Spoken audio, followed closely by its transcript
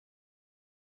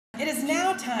It is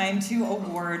now time to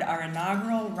award our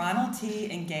inaugural Ronald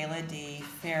T. and Gayla D.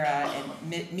 Farrar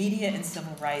Media and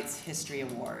Civil Rights History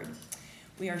Award.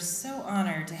 We are so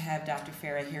honored to have Dr.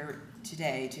 Farrar here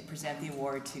today to present the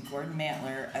award to Gordon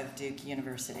Mantler of Duke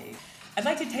University. I'd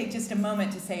like to take just a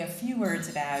moment to say a few words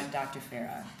about Dr.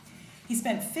 Farrar. He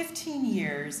spent 15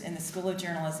 years in the School of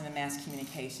Journalism and Mass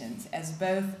Communications as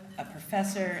both a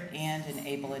professor and an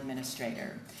able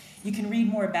administrator. You can read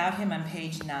more about him on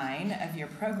page 9 of your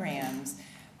programs,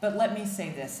 but let me say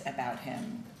this about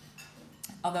him.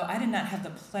 Although I did not have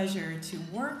the pleasure to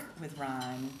work with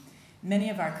Ron, many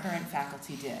of our current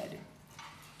faculty did.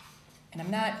 And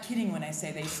I'm not kidding when I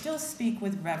say they still speak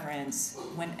with reverence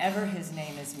whenever his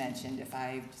name is mentioned. If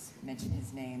I mention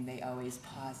his name, they always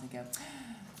pause and go,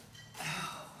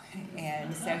 oh.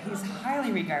 And so he's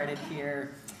highly regarded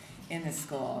here in the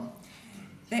school.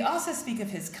 They also speak of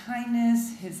his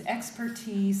kindness, his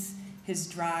expertise, his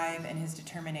drive, and his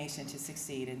determination to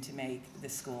succeed and to make the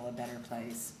school a better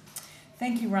place.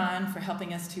 Thank you, Ron, for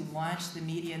helping us to launch the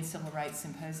Media and Civil Rights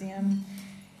Symposium.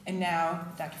 And now,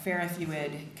 Dr. Farrar, if you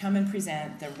would come and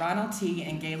present the Ronald T.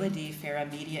 and Gayla D. Farrar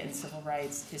Media and Civil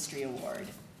Rights History Award.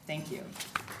 Thank you.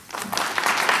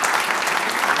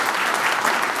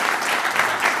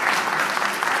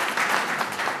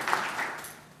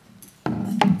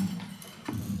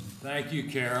 Thank you,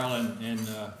 Carol, and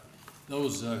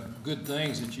those good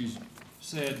things that you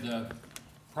said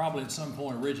probably at some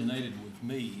point originated with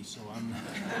me, so I'm not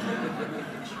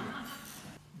sure.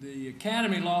 The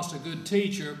Academy lost a good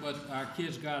teacher, but our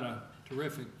kids got a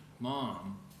terrific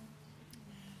mom.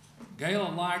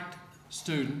 Gayla liked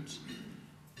students.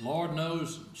 Lord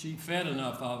knows she fed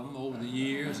enough of them over the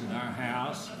years at our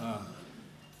house,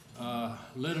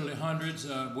 literally hundreds.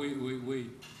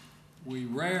 We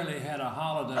rarely had a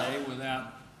holiday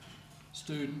without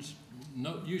students,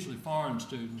 usually foreign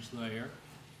students there.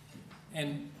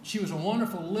 And she was a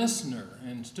wonderful listener,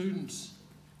 and students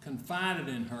confided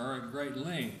in her at great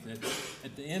length.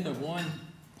 At the end of one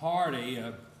party,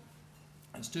 a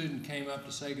student came up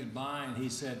to say goodbye, and he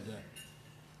said,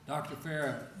 Dr.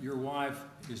 Farrar, your wife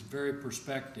is very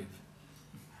perspective.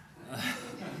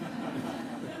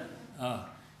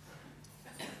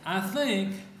 I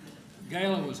think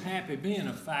Gayla was happy being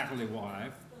a faculty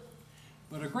wife,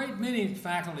 but a great many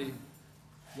faculty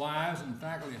wives and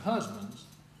faculty husbands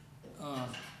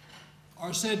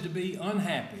are said to be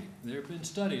unhappy. There have been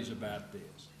studies about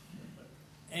this.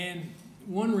 And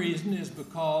one reason is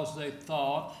because they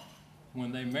thought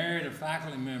when they married a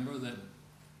faculty member that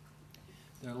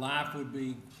their life would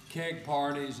be keg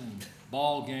parties and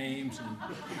ball games and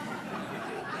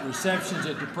receptions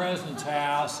at the president's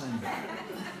house and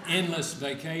endless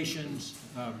vacations.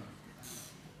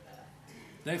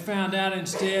 They found out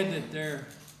instead that their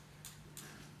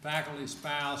faculty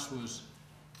spouse was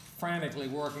frantically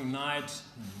working nights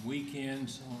and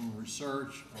weekends on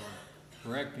research or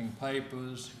correcting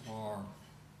papers or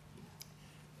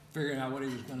figuring out what he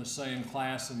was going to say in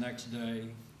class the next day.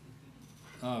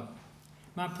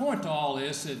 My point to all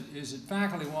this is that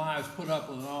faculty wives put up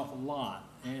with an awful lot,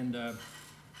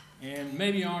 and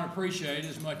maybe aren't appreciated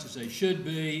as much as they should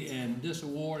be, and this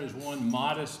award is one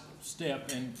modest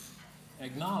step in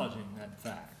acknowledging that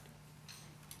fact.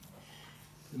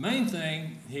 The main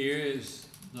thing here is,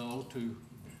 though, to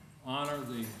honor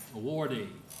the awardee.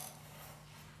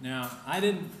 Now, I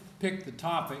didn't pick the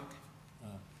topic.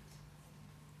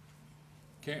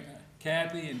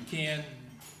 Kathy and Ken,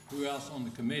 who else on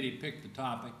the committee, picked the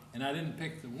topic, and I didn't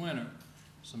pick the winner.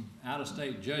 Some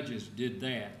out-of-state judges did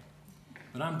that.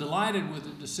 But I'm delighted with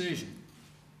the decision.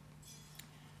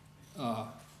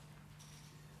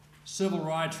 Civil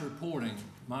rights reporting.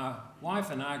 My wife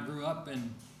and I grew up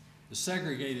in the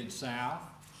segregated South.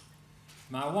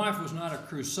 My wife was not a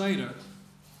crusader,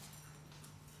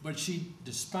 but she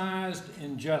despised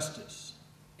injustice.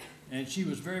 And she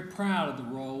was very proud of the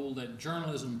role that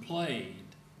journalism played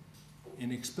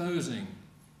in exposing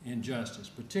injustice,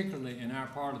 particularly in our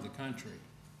part of the country.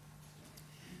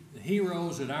 The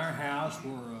heroes at our house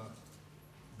were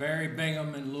Barry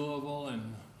Bingham in Louisville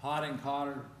and Harding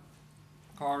Carter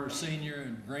Sr.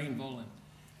 in Greenville and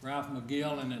Ralph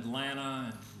McGill in Atlanta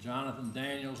and Jonathan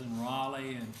Daniels in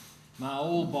Raleigh and my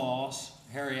old boss,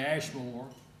 Harry Ashmore,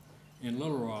 in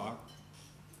Little Rock.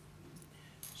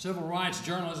 Civil rights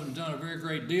journalism has done a very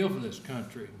great deal for this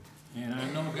country, and I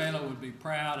know Gayla would be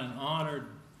proud and honored,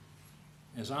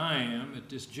 as I am, at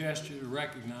this gesture to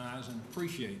recognize and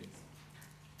appreciate it.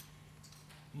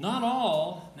 Not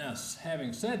all, now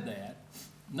having said that,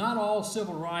 not all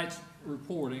civil rights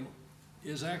reporting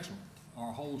is excellent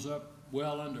or holds up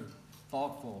well under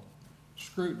thoughtful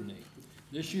scrutiny.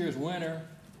 This year's winner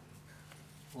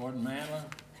Gordon Mantler,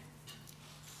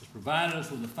 has provided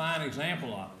us with a fine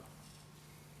example of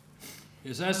it.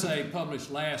 His essay,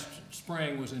 published last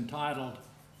spring, was entitled,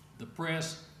 "The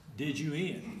Press Did You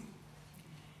In?"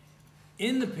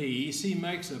 In the piece, he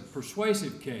makes a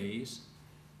persuasive case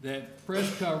that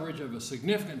press coverage of a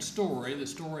significant story, the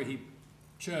story he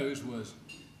chose was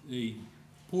the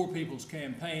Poor People's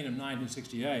Campaign of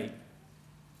 1968,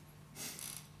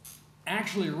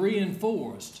 actually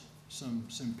reinforced some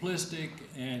simplistic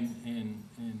and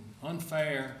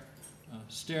unfair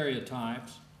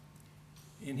stereotypes.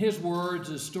 In his words,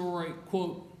 the story,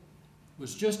 quote,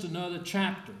 was just another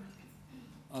chapter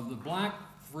of the black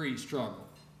free struggle.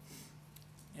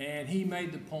 And he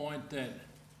made the point that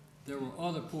there were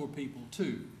other poor people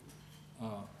too,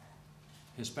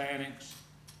 Hispanics,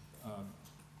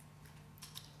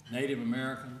 Native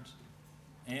Americans,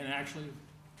 and actually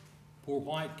poor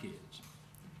white kids.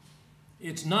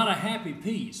 It's not a happy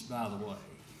piece, by the way,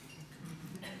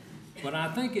 but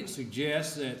I think it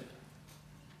suggests that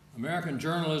American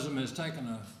journalism has taken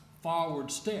a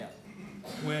forward step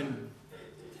when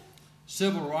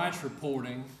civil rights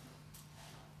reporting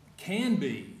can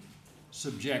be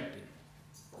subjected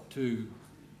to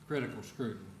critical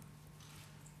scrutiny.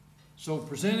 So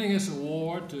presenting this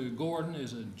award to Gordon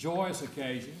is a joyous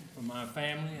occasion for my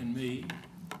family and me.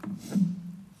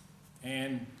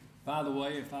 And by the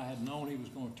way, if I had known he was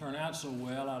going to turn out so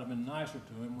well, I'd have been nicer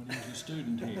to him when he was a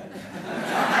student here.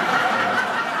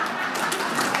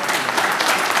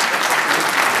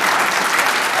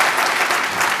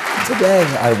 Today,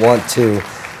 I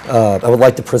would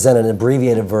like to present an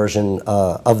abbreviated version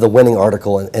of the winning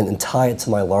article and tie it to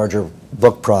my larger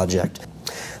book project.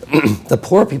 The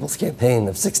Poor People's Campaign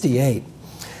of '68,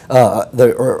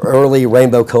 the early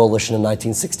Rainbow Coalition in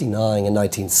 1969 and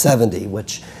 1970,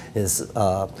 which is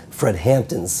Fred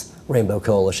Hampton's Rainbow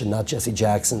Coalition, not Jesse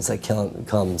Jackson's that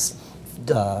comes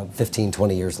 15,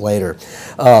 20 years later,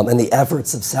 and the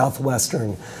efforts of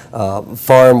Southwestern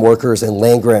farm workers and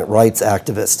land-grant rights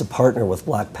activists to partner with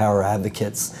Black Power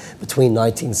advocates between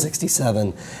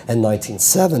 1967 and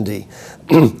 1970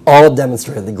 all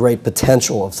demonstrated the great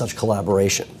potential of such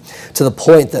collaboration, to the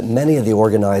point that many of the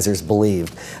organizers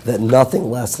believed that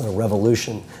nothing less than a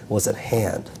revolution was at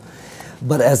hand.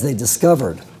 But as they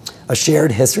discovered, a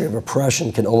shared history of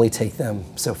oppression can only take them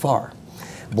so far.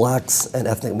 Blacks and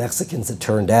ethnic Mexicans, it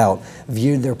turned out,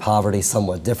 viewed their poverty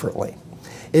somewhat differently.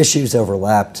 Issues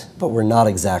overlapped, but were not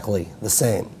exactly the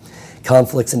same.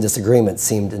 Conflicts and disagreements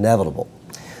seemed inevitable.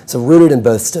 So rooted in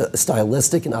both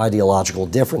stylistic and ideological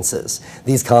differences,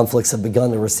 these conflicts have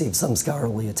begun to receive some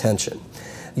scholarly attention.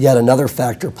 Yet another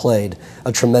factor played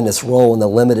a tremendous role in the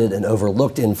limited and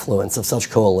overlooked influence of such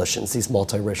coalitions, these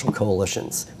multiracial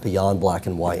coalitions, beyond black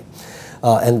and white,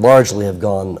 and largely have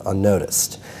gone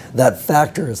unnoticed. That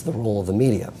factor is the role of the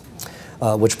media,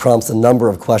 which prompts a number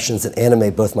of questions that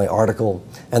animate both my article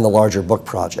and the larger book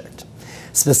project.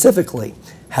 Specifically,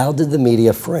 how did the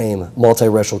media frame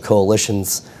multiracial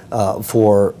coalitions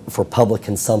for public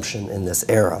consumption in this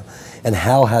era? And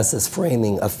how has this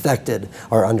framing affected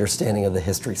our understanding of the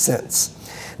history since?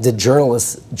 Did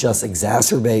journalists just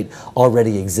exacerbate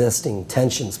already existing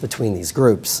tensions between these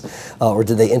groups? Or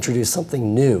did they introduce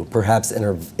something new, perhaps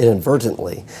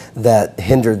inadvertently, that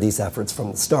hindered these efforts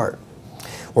from the start?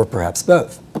 Or perhaps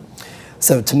both?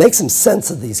 So to make some sense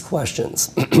of these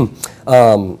questions,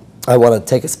 I want to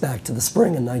take us back to the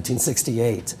spring in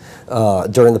 1968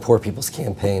 during the Poor People's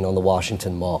Campaign on the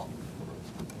Washington Mall.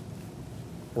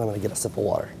 And I'm going to get a sip of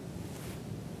water.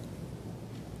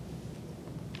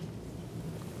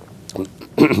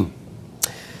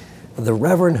 The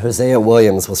Reverend Hosea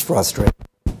Williams was frustrated.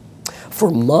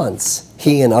 For months,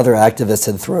 he and other activists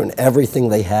had thrown everything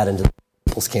they had into the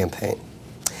People's Campaign.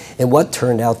 In what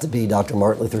turned out to be Dr.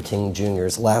 Martin Luther King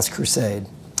Jr.'s last crusade,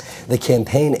 the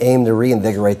campaign aimed to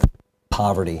reinvigorate the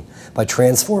poverty by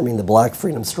transforming the black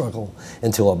freedom struggle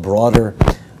into a broader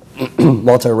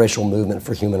multiracial movement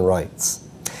for human rights.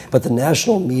 But the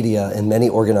national media and many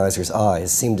organizers'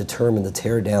 eyes seemed determined to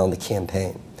tear down the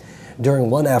campaign. During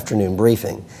one afternoon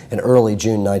briefing in early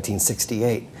June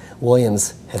 1968,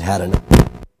 Williams had enough.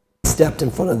 He stepped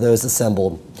in front of those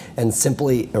assembled and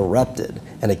simply erupted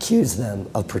and accused them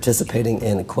of participating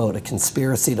in, quote, a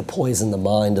conspiracy to poison the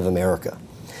mind of America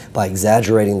by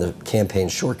exaggerating the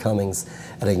campaign's shortcomings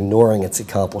and ignoring its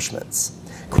accomplishments.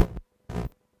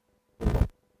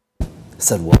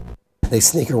 Said Williams. They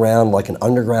sneak around like an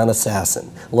underground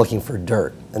assassin looking for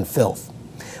dirt and filth.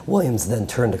 Williams then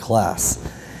turned to class.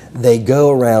 They go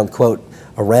around, quote,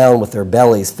 around with their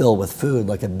bellies filled with food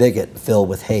like a bigot filled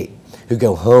with hate, who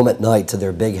go home at night to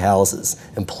their big houses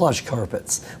and plush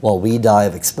carpets while we die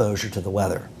of exposure to the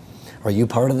weather. Are you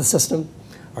part of the system?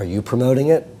 Are you promoting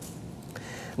it?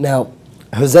 Now,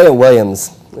 Hosea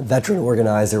Williams, a veteran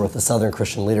organizer with the Southern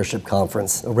Christian Leadership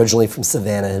Conference, originally from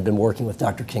Savannah, had been working with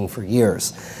Dr. King for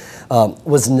years,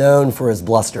 was known for his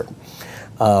bluster.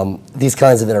 These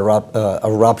kinds of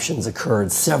eruptions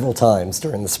occurred several times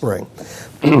during the spring.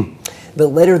 But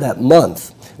later that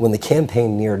month, when the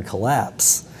campaign neared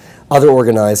collapse, other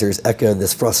organizers echoed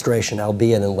this frustration,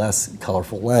 albeit in less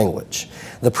colorful language.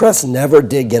 The press never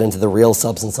did get into the real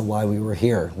substance of why we were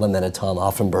here, lamented Tom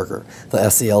Offenberger, the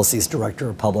SCLC's Director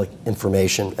of Public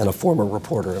Information and a former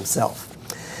reporter himself.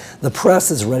 The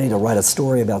press is ready to write a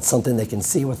story about something they can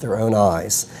see with their own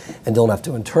eyes and don't have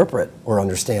to interpret or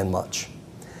understand much.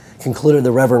 Concluded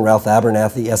the Reverend Ralph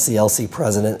Abernathy, SCLC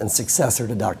president and successor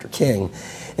to Dr. King,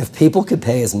 if people could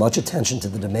pay as much attention to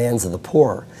the demands of the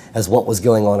poor as what was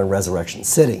going on in Resurrection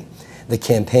City, the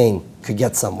campaign could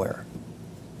get somewhere.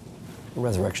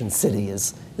 Resurrection City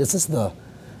this is the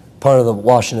part of the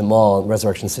Washington Mall.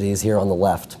 Resurrection City is here on the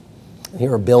left.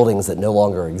 Here are buildings that no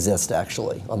longer exist,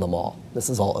 actually, on the mall. This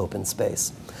is all open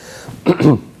space.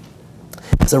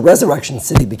 So Resurrection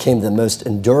City became the most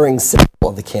enduring symbol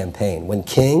of the campaign. When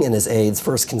King and his aides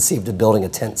first conceived of building a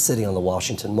tent city on the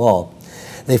Washington Mall,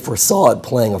 they foresaw it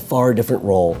playing a far different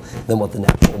role than what the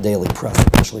National Daily Press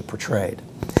actually portrayed.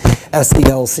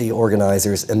 SCLC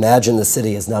organizers imagined the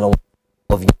city as not only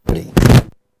of unity,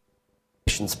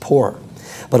 nation's poor,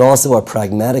 but also a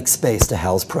pragmatic space to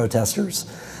house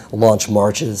protesters, launch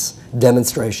marches,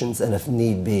 demonstrations, and if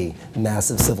need be,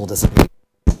 massive civil disobedience.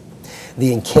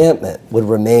 The encampment would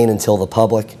remain until the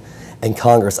public and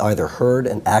Congress either heard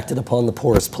and acted upon the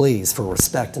poor's pleas for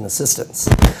respect and assistance,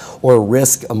 or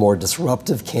risk a more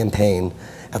disruptive campaign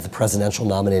at the presidential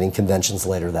nominating conventions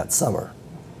later that summer.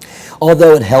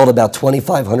 Although it held about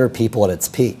 2,500 people at its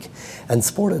peak and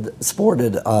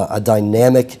sported a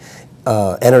dynamic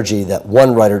energy that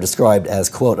one writer described as,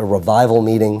 quote, a revival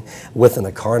meeting within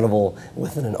a carnival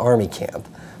within an army camp.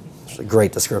 It's a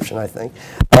great description, I think.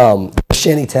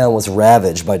 Shantytown was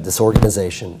ravaged by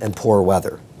disorganization and poor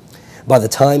weather. By the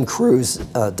time crews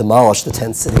demolished the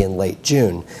tent city in late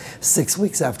June, 6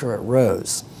 weeks after it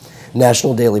rose,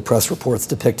 National Daily Press reports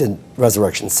depicted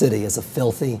Resurrection City as a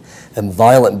filthy and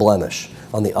violent blemish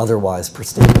on the otherwise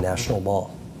pristine National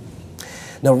Mall.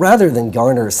 Now, rather than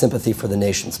garner sympathy for the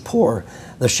nation's poor,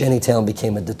 the shantytown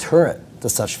became a deterrent to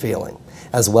such feeling,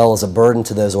 as well as a burden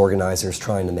to those organizers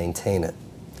trying to maintain it.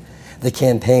 The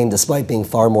campaign, despite being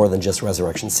far more than just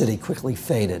Resurrection City, quickly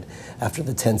faded after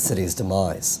the tent city's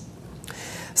demise.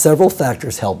 Several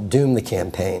factors helped doom the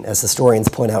campaign. As historians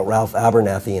point out, Ralph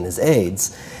Abernathy and his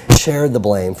aides shared the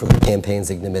blame for the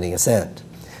campaign's ignominious end.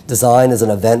 Designed as an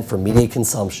event for media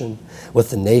consumption, with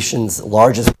the nation's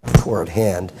largest tour at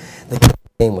hand, the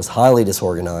campaign was highly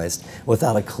disorganized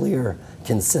without a clear,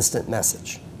 consistent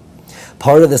message.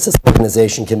 Part of this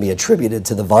disorganization can be attributed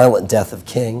to the violent death of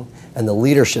King and the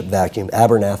leadership vacuum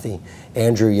Abernathy,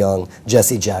 Andrew Young,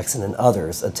 Jesse Jackson, and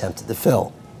others attempted to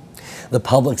fill. The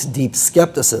public's deep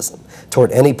skepticism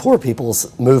toward any poor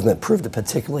people's movement proved a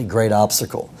particularly great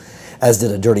obstacle, as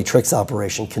did a dirty tricks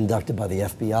operation conducted by the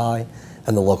FBI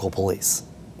and the local police.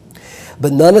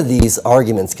 But none of these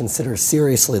arguments consider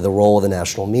seriously the role of the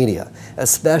national media,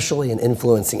 especially in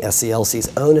influencing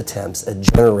SCLC's own attempts at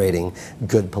generating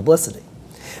good publicity.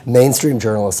 Mainstream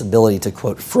journalists' ability to,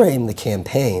 quote, frame the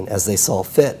campaign as they saw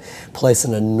fit placed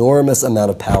an enormous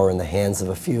amount of power in the hands of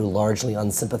a few largely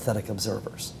unsympathetic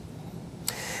observers.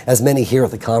 As many here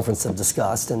at the conference have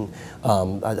discussed, and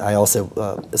I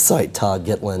also cite Todd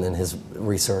Gitlin in his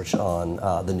research on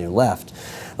the New Left,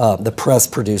 the press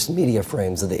produced media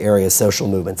frames of the area's social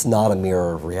movements, not a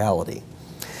mirror of reality.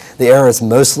 The era's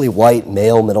mostly white,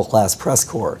 male, middle-class press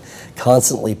corps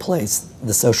constantly placed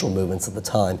the social movements of the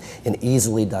time in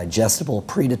easily digestible,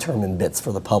 predetermined bits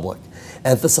for the public,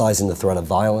 emphasizing the threat of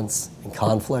violence and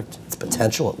conflict, its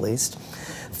potential at least,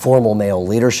 formal male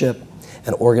leadership,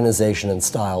 and organization and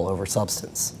style over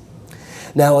substance.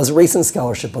 Now, as recent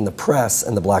scholarship on the press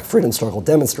and the Black freedom struggle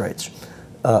demonstrates,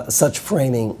 such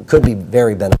framing could be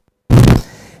very beneficial.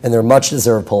 In their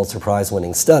much-deserved Pulitzer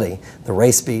Prize-winning study, The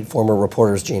Race Beat, former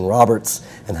reporters Gene Roberts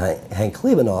and Hank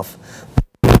Klebanoff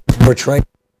portrayed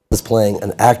as playing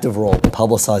an active role in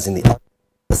publicizing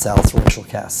the South's racial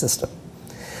caste system.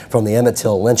 From the Emmett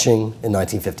Till lynching in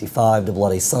 1955 to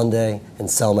Bloody Sunday in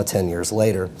Selma 10 years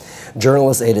later,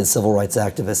 journalists aided civil rights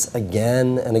activists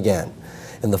again and again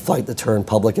in the fight that turned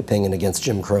public opinion against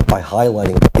Jim Crow by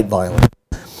highlighting white violence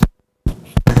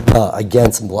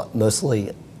against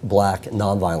mostly black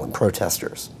nonviolent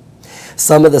protesters.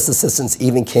 Some of this assistance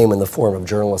even came in the form of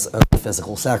journalists' own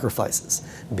physical sacrifices,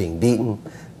 being beaten,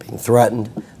 being threatened,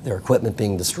 their equipment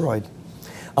being destroyed.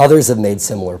 Others have made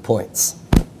similar points.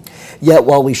 Yet,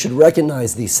 while we should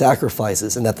recognize these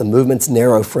sacrifices and that the movement's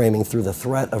narrow framing through the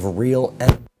threat of real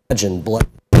and imagined blood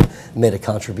made a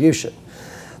contribution,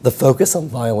 the focus on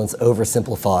violence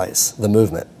oversimplifies the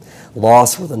movement.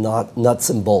 Lost were the nuts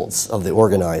and bolts of the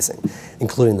organizing,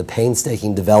 including the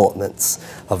painstaking developments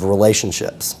of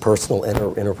relationships, personal and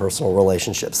interpersonal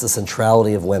relationships, the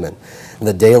centrality of women, and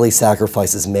the daily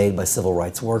sacrifices made by civil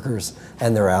rights workers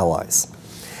and their allies.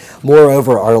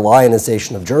 Moreover, our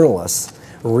lionization of journalists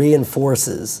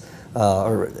reinforces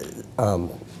the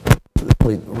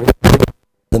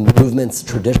movement's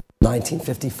traditional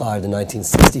 1955 to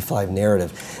 1965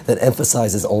 narrative that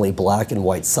emphasizes only black and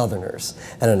white Southerners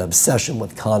and an obsession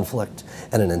with conflict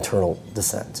and an internal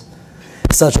dissent.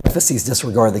 Such emphases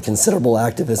disregard the considerable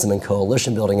activism and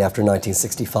coalition building after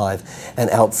 1965 and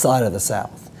outside of the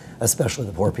South, especially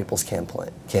the Poor People's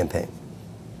Campaign.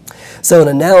 So an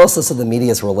analysis of the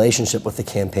media's relationship with the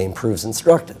campaign proves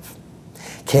instructive.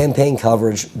 Campaign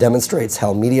coverage demonstrates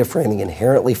how media framing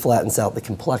inherently flattens out the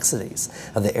complexities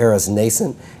of the era's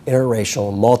nascent, interracial,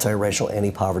 and multiracial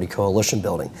anti-poverty coalition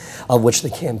building, of which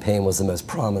the campaign was the most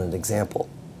prominent example.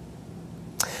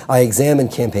 I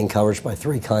examined campaign coverage by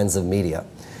three kinds of media,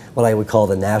 what I would call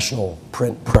the national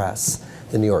print press,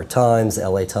 the New York Times,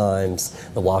 LA Times,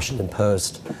 the Washington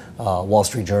Post, Wall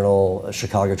Street Journal,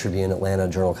 Chicago Tribune, Atlanta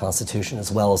Journal-Constitution,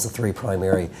 as well as the three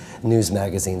primary news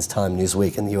magazines, Time,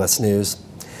 Newsweek, and the U.S. News.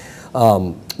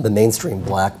 The mainstream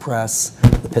black press,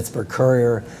 the Pittsburgh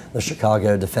Courier, the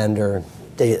Chicago Defender,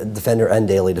 Defender and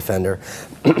Daily Defender,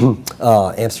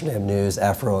 Amsterdam News,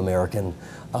 Afro-American,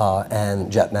 and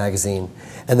Jet Magazine.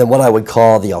 And then what I would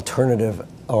call the alternative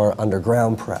or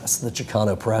underground press, the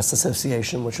Chicano Press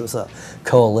Association, which was a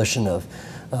coalition of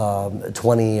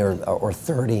 20 or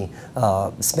 30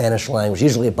 Spanish language,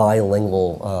 usually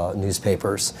bilingual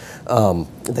newspapers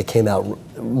that came out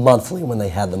monthly when they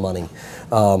had the money,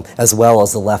 as well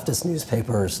as the leftist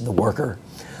newspapers, The Worker,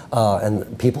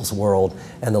 and People's World,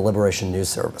 and the Liberation News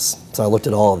Service. So I looked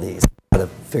at all of these, trying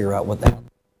to figure out what the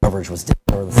coverage was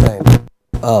different or the same.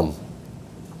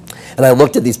 And I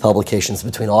looked at these publications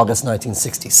between August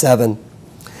 1967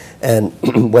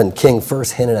 and when King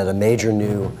first hinted at a major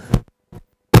new,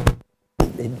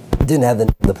 it didn't have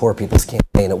the Poor People's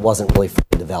Campaign, it wasn't really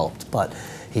fully developed, but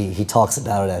he talks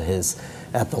about it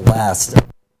at the last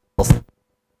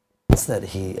that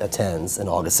he attends in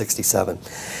August 67.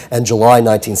 And July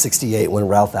 1968, when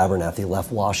Ralph Abernathy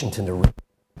left Washington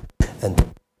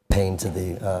and campaign to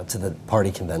the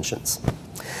party conventions.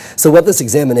 So what this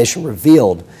examination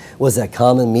revealed was that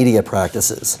common media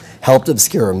practices helped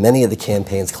obscure many of the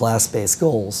campaign's class-based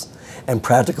goals and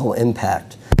practical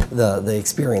impact the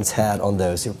experience had on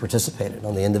those who participated,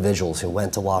 on the individuals who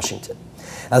went to Washington.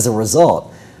 As a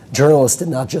result, journalists did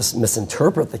not just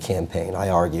misinterpret the campaign, I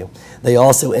argue, they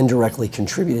also indirectly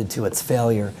contributed to its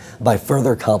failure by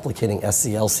further complicating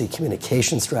SCLC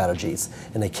communication strategies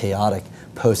in a chaotic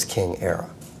post-King era.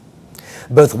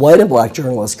 Both white and black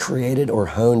journalists created or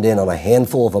honed in on a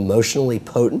handful of emotionally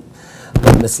potent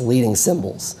but misleading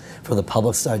symbols for the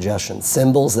public's digestion,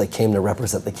 symbols that came to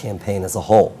represent the campaign as a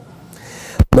whole.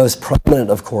 The most prominent,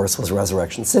 of course, was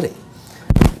Resurrection City.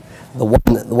 The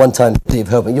one-time city of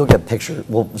hope, and you'll get pictures,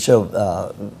 we'll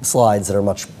show slides that are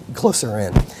much closer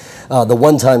in. The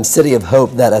one-time city of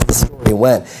hope that, as the story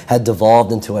went, had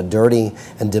devolved into a dirty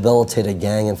and debilitated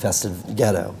gang-infested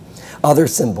ghetto. Other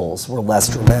symbols were less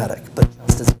dramatic, but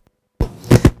just as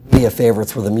media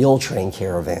favorites were the mule train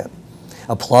caravan,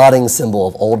 a plotting symbol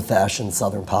of old-fashioned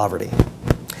Southern poverty,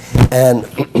 and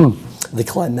the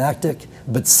climactic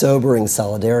but sobering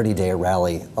Solidarity Day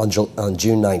rally on June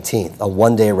 19th, a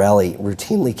one-day rally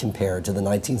routinely compared to the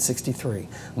 1963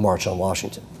 March on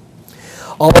Washington.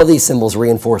 All of these symbols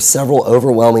reinforce several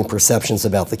overwhelming perceptions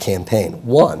about the campaign.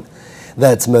 One,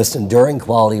 that its most enduring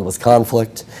quality was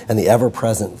conflict and the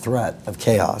ever-present threat of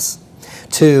chaos.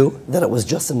 Two, that it was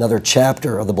just another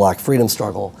chapter of the black freedom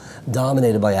struggle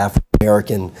dominated by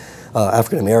African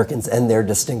Americans and their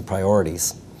distinct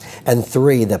priorities. And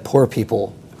three, that poor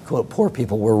people, quote, poor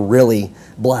people were really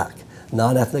black,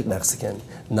 not ethnic Mexican,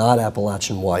 not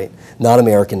Appalachian white, not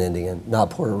American Indian, not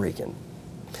Puerto Rican.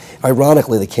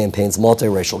 Ironically, the campaign's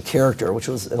multiracial character, which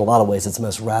was in a lot of ways its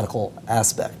most radical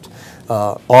aspect,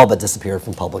 all but disappeared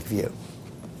from public view.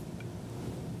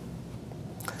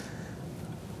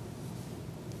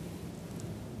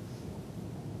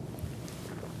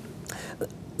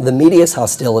 The media's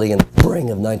hostility in the spring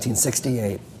of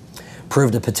 1968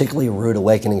 proved a particularly rude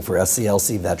awakening for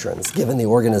SCLC veterans, given the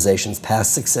organization's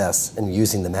past success in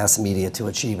using the mass media to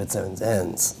achieve its own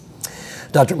ends.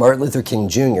 Dr. Martin Luther King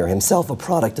Jr., himself a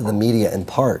product of the media in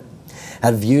part,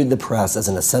 had viewed the press as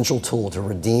an essential tool to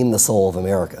redeem the soul of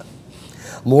America.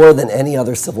 More than any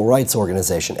other civil rights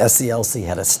organization, SCLC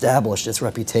had established its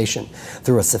reputation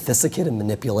through a sophisticated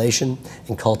manipulation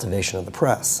and cultivation of the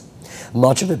press,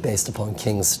 much of it based upon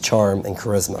King's charm and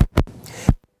charisma.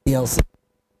 SCLC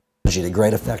to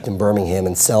great effect in Birmingham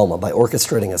and Selma by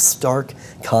orchestrating a stark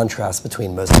contrast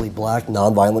between mostly black,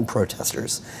 nonviolent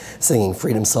protesters singing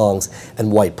freedom songs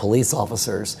and white police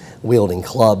officers wielding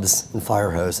clubs and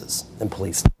fire hoses, and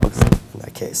police dogs in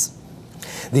that case.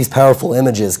 These powerful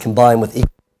images, combined with equally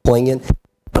poignant,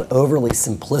 but overly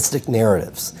simplistic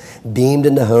narratives, beamed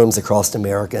into homes across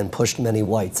America and pushed many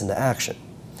whites into action.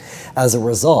 As a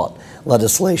result,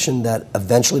 legislation that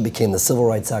eventually became the Civil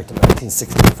Rights Act of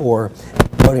 1964 and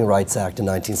the Voting Rights Act in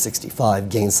 1965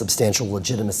 gained substantial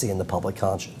legitimacy in the public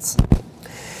conscience.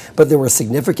 But there were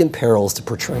significant perils to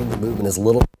portraying the movement as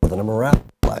little more than a morality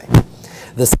play.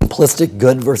 The simplistic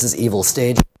good versus evil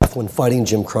stagecraft when fighting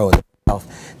Jim Crow in the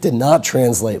South did not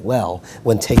translate well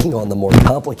when taking on the more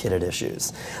complicated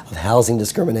issues of housing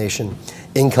discrimination,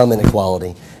 income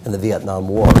inequality, and the Vietnam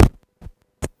War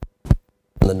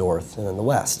in the North and in the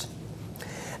West.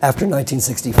 After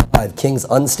 1965, King's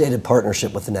unstated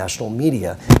partnership with the national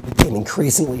media became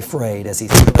increasingly frayed as he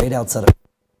strayed outside of,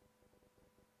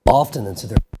 often into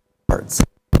their hearts,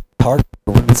 targeting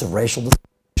the roots of racial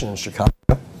discrimination in Chicago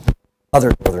and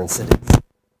other northern cities,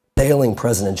 failing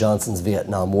President Johnson's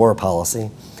Vietnam War policy,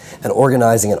 and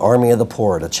organizing an army of the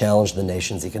poor to challenge the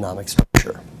nation's economic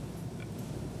structure.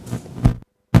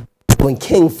 When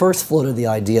King first floated the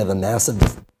idea of a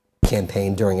massive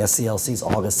campaign during SCLC's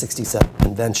August 67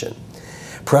 convention,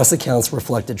 press accounts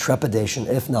reflected trepidation,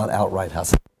 if not outright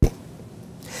hostility.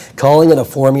 Calling it a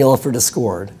formula for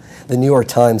discord, the New York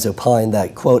Times opined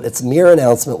that, quote, its mere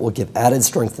announcement will give added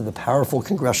strength to the powerful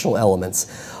congressional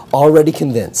elements already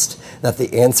convinced that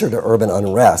the answer to urban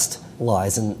unrest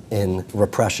lies in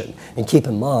repression. And keep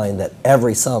in mind that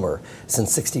every summer,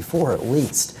 since '64 at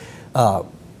least,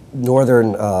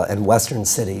 northern and western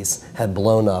cities had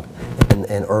blown up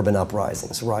in urban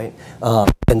uprisings, right?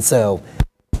 And so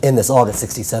in this August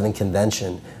 67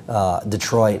 convention,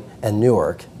 Detroit and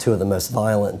Newark, two of the most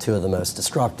violent and two of the most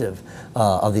destructive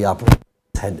of the uprisings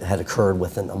had occurred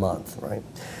within a month, right?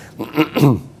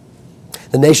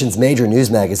 The nation's major news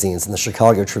magazines and the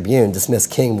Chicago Tribune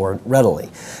dismissed King more readily,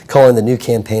 calling the new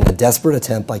campaign a desperate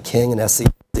attempt by King and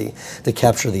SCLC to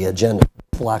capture the agenda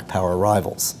of black power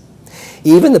rivals.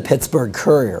 Even the Pittsburgh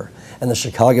Courier and the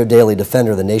Chicago Daily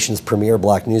Defender, the nation's premier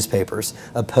black newspapers,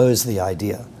 opposed the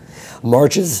idea.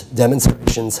 Marches,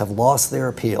 demonstrations have lost their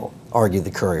appeal, argued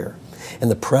the Courier. In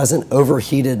the present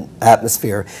overheated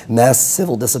atmosphere, mass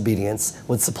civil disobedience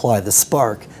would supply the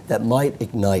spark that might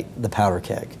ignite the powder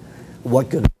keg. What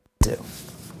good would it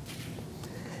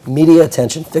do? Media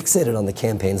attention fixated on the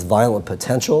campaign's violent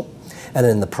potential, and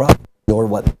in the process ignored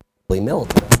what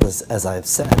militant, as I have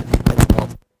said, its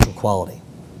multiracial quality.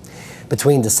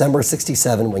 Between December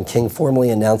 '67, when King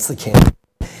formally announced the campaign,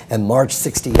 and March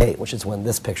 '68, which is when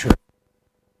this picture,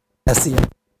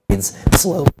 SCLC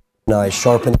slowly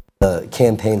sharpened the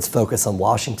campaign's focus on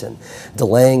Washington,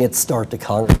 delaying its start to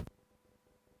Congress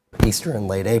Easter and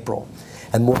late April,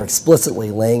 and more explicitly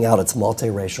laying out its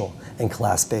multiracial and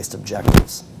class-based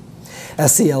objectives.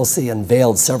 SCLC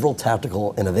unveiled several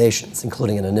tactical innovations,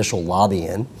 including an initial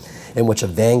lobby-in which a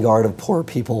vanguard of poor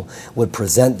people would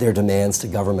present their demands to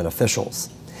government officials,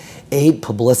 8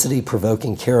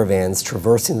 publicity-provoking caravans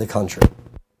traversing the country,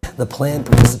 the planned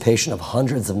participation of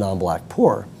hundreds of non-black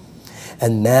poor,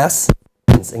 and mass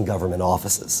in government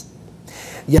offices.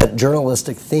 Yet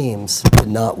journalistic themes did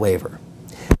not waver.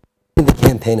 The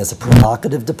campaign is a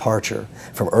provocative departure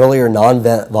from earlier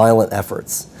non-violent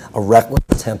efforts, a reckless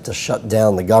attempt to shut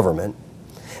down the government,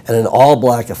 and an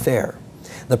all-black affair.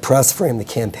 The press framed the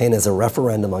campaign as a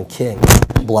referendum on King's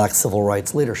black civil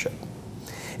rights leadership.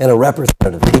 In a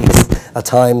representative piece,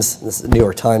 this New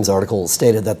York Times article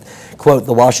stated that, quote,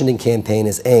 the Washington campaign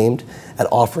is aimed at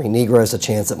offering Negroes a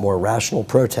chance at more rational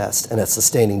protest and at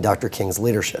sustaining Dr. King's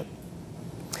leadership.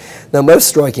 Now, most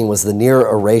striking was the near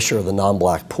erasure of the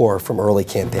non-black poor from early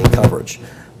campaign coverage.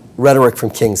 Rhetoric from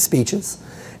King's speeches,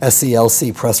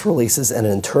 SCLC press releases, and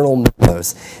internal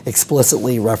memos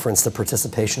explicitly referenced the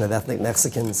participation of ethnic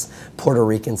Mexicans, Puerto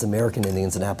Ricans, American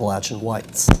Indians, and Appalachian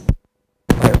whites.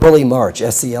 By early March,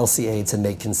 SCLC aides had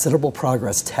made considerable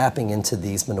progress tapping into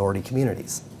these minority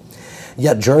communities.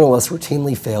 Yet journalists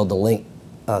routinely failed to link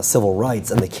civil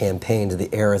rights and the campaign to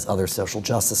the era's other social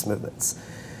justice movements.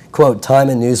 Quote, Time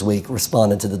and Newsweek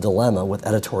responded to the dilemma with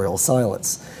editorial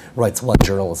silence, writes one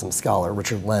journalism scholar,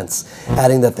 Richard Lentz,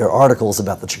 adding that their articles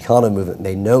about the Chicano movement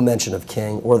made no mention of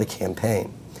King or the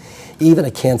campaign. Even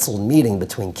a canceled meeting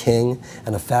between King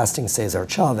and a fasting Cesar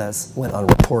Chavez went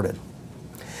unreported.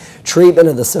 Treatment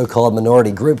of the so-called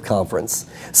minority group conference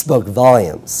spoke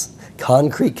volumes.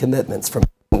 Concrete commitments from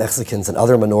Mexicans and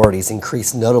other minorities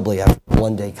increased notably after a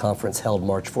one-day conference held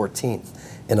March 14th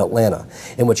in Atlanta,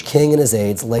 in which King and his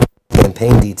aides laid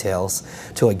campaign details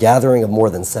to a gathering of more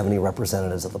than 70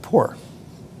 representatives of the poor.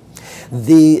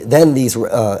 Then these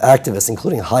activists,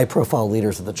 including high-profile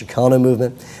leaders of the Chicano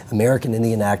movement, American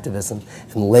Indian activism,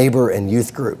 and labor and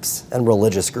youth groups and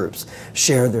religious groups,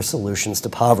 shared their solutions to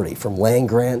poverty, from land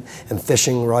grant and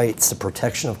fishing rights to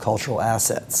protection of cultural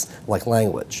assets, like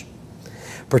language.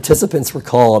 Participants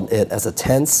recalled it as a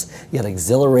tense yet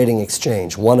exhilarating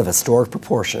exchange, one of historic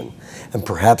proportion, and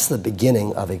perhaps the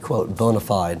beginning of a, quote, bona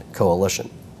fide coalition.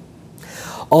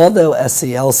 Although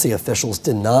SCLC officials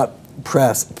did not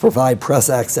provide press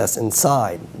access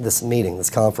inside this meeting, this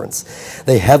conference,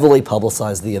 they heavily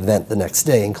publicized the event the next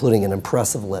day, including an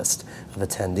impressive list of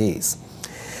attendees.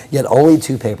 Yet only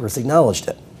 2 papers acknowledged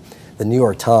it. The New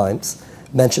York Times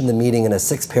mentioned the meeting in a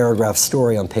 6-paragraph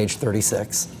story on page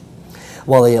 36,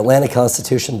 while the Atlanta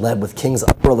Constitution led with King's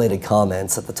unrelated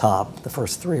comments at the top. The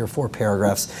first 3 or 4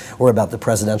 paragraphs were about the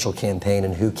presidential campaign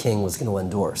and who King was going to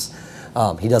endorse.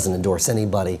 He doesn't endorse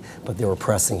anybody, but they were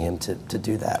pressing him to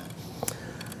do that.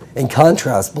 In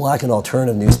contrast, black and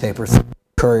alternative newspapers,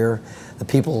 Courier, the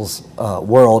People's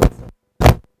World,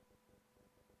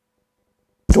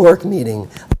 historic meeting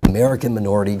of American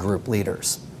minority group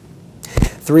leaders.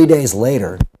 3 days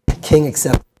later, King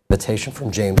accepted an invitation from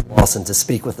James Lawson to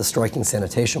speak with the striking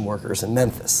sanitation workers in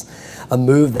Memphis, a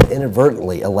move that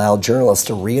inadvertently allowed journalists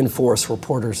to reinforce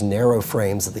reporters' narrow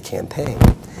frames of the campaign.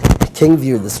 King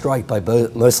viewed the strike by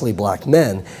mostly black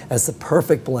men as the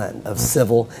perfect blend of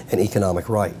civil and economic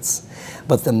rights.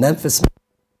 But the Memphis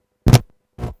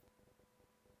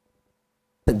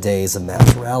days of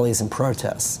mass rallies and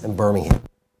protests in Birmingham.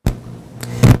 The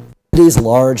city's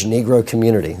large Negro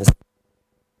community has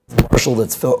marshaled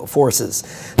its forces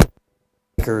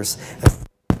as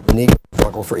the Negro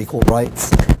struggle for equal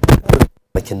rights,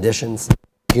 conditions,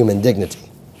 human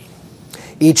dignity.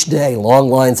 Each day, long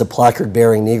lines of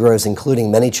placard-bearing Negroes, including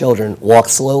many children, walk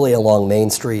slowly along Main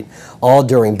Street, all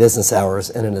during business hours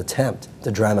in an attempt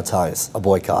to dramatize a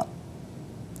boycott.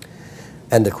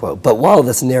 End of quote. But while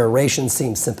this narration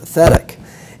seems sympathetic,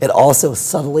 it also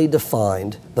subtly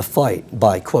defined the fight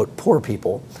by, quote, poor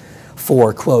people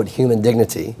for, quote, human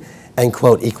dignity and,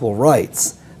 quote, equal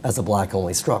rights as a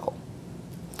black-only struggle.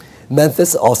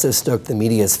 Memphis also stoked the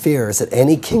media's fears that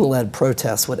any King-led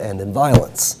protests would end in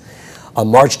violence. On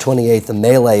March 28th, a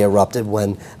melee erupted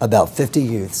when about 50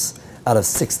 youths out of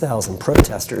 6,000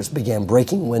 protesters began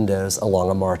breaking windows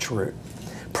along a march route,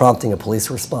 prompting a police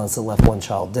response that left 1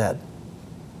 child dead.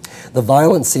 The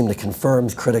violence seemed to confirm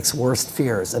critics' worst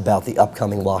fears about the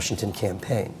upcoming Washington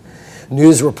campaign.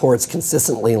 News reports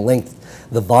consistently linked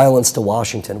the violence to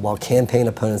Washington, while campaign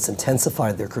opponents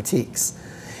intensified their critiques.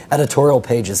 Editorial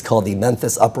pages called the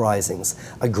Memphis uprisings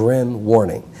a grim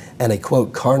warning and a,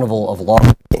 quote, carnival of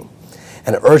lawmaking,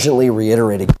 and urgently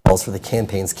reiterated calls for the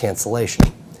campaign's cancellation.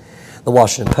 The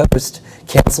Washington Post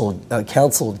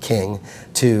counseled King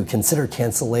to consider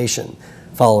cancellation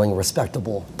following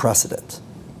respectable precedent.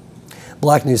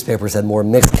 Black newspapers had more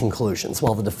mixed conclusions.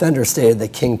 While the Defender stated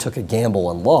that King took a gamble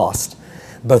and lost,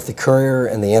 both the Courier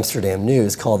and the Amsterdam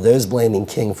News called those blaming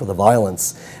King for the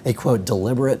violence a, quote,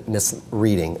 deliberate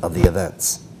misreading of the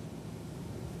events.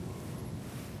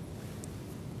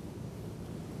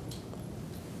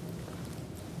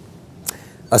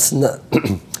 A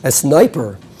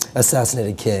sniper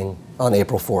assassinated King on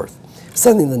April 4th,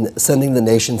 sending the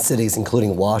nation's cities,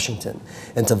 including Washington,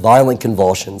 into violent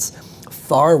convulsions,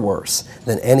 far worse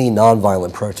than any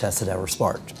nonviolent protest had ever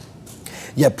sparked.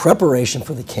 Yet preparation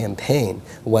for the campaign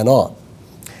went on.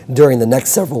 During the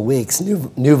next several weeks,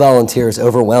 new volunteers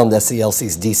overwhelmed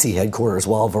SCLC's D.C. headquarters,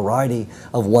 while a variety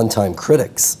of one-time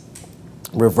critics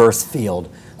reverse-field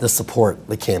the support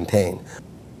the campaign.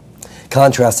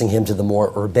 Contrasting him to the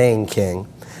more urbane King,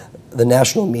 the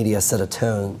national media set a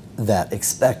tone that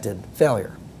expected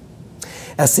failure.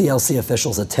 SCLC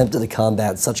officials attempted to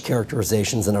combat such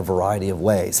characterizations in a variety of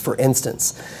ways. For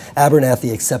instance,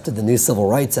 Abernathy accepted the new Civil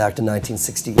Rights Act in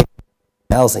 1968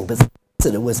 housing, but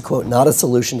said it was, quote, not a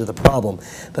solution to the problem,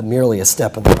 but merely a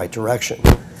step in the right direction.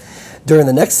 During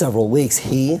the next several weeks,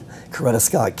 he, Coretta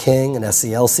Scott King, and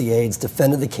SCLC aides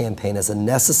defended the campaign as a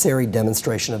necessary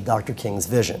demonstration of Dr. King's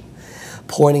vision.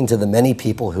 pointing to the many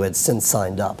people who had since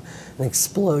signed up. An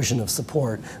explosion of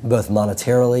support, both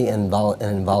monetarily and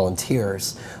in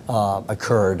volunteers,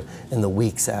 occurred in the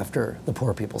weeks after the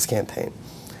Poor People's Campaign.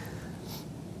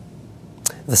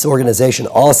 This organization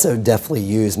also deftly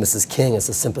used Mrs. King as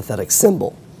a sympathetic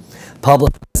symbol,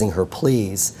 publicizing her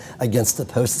pleas against the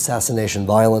post-assassination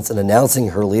violence and announcing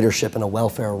her leadership in a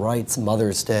welfare rights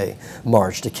Mother's Day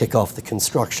march to kick off the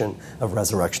construction of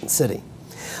Resurrection City.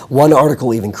 One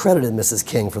article even credited Mrs.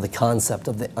 King for the concept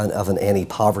of an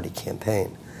anti-poverty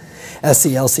campaign.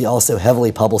 SCLC also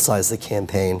heavily publicized the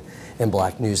campaign in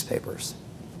black newspapers.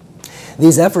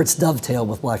 These efforts dovetail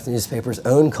with black newspapers'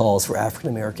 own calls for African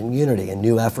American unity and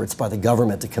new efforts by the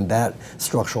government to combat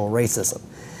structural racism.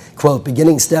 Quote,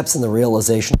 beginning steps in the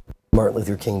realization of Martin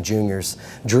Luther King Jr.'s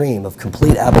dream of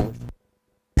complete abolition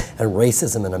and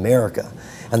racism in America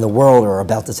and the world are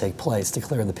about to take place,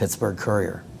 declared the Pittsburgh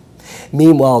Courier.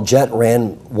 Meanwhile, Jet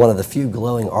ran one of the few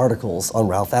glowing articles on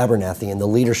Ralph Abernathy and the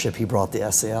leadership he brought to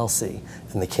SCLC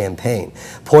in the campaign,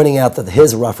 pointing out that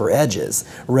his rougher edges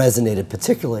resonated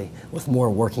particularly with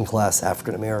more working-class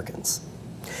African Americans.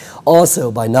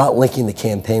 Also, by not linking the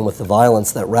campaign with the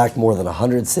violence that racked more than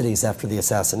 100 cities after the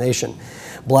assassination,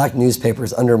 black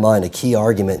newspapers undermined a key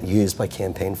argument used by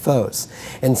campaign foes.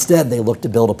 Instead, they looked to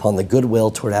build upon the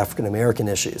goodwill toward African American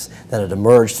issues that had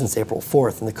emerged since April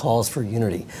 4th and the calls for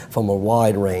unity from a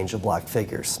wide range of black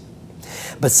figures.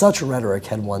 But such rhetoric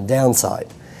had one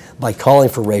downside. By calling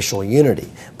for racial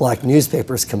unity, black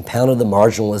newspapers compounded the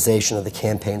marginalization of the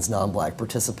campaign's non-black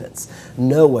participants.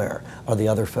 Nowhere are the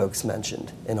other folks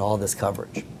mentioned in all this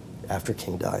coverage after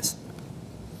King dies.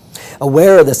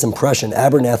 Aware of this impression,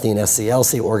 Abernathy and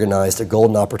SCLC organized a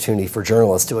golden opportunity for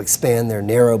journalists to expand their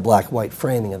narrow black-white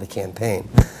framing of the campaign.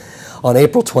 On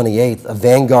April 28th, a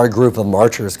vanguard group of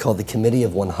marchers called the Committee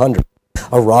of 100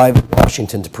 arrived in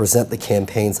Washington to present the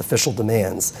campaign's official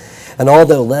demands. And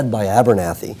although led by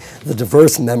Abernathy, the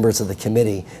diverse members of the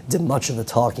committee did much of the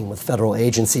talking with federal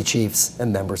agency chiefs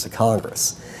and members of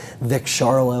Congress. Vic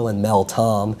Charlo and Mel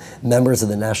Tom, members of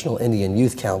the National Indian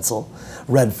Youth Council,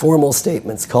 read formal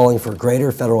statements calling for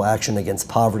greater federal action against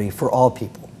poverty for all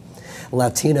people.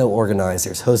 Latino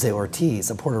organizers, Jose Ortiz,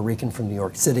 a Puerto Rican from New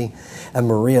York City, and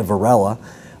Maria Varela,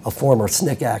 a former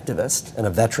SNCC activist and a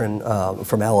veteran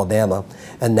from Alabama,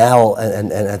 and now,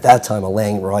 and at that time, a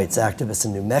land rights activist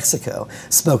in New Mexico,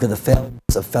 spoke of the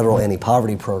failures of federal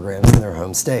anti-poverty programs in their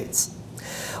home states.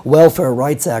 Welfare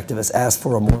rights activists asked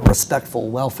for a more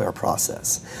respectful welfare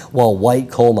process, while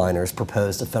white coal miners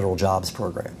proposed a federal jobs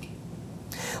program.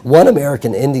 One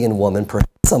American Indian woman perhaps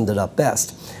summed it up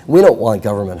best. We don't want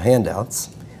government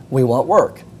handouts, we want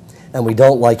work, and we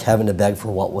don't like having to beg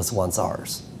for what was once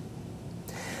ours.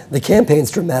 The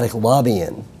campaign's dramatic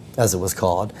lobbying, as it was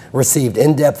called, received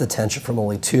in-depth attention from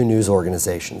only two news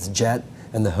organizations, Jet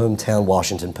and the hometown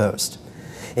Washington Post.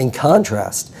 In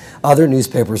contrast, other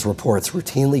newspapers' reports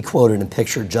routinely quoted and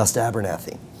pictured just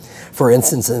Abernathy. For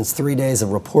instance, in its 3 days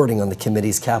of reporting on the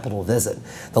committee's Capitol visit,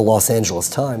 the Los Angeles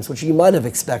Times, which you might have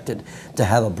expected to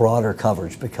have a broader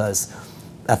coverage because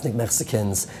ethnic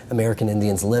Mexicans, American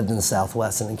Indians lived in the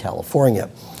Southwest and in California.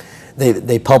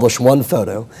 They published one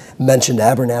photo, mentioned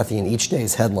Abernathy in each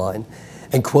day's headline,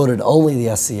 and quoted only the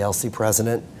SCLC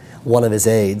president, one of his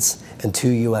aides, and 2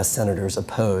 U.S. senators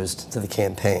opposed to the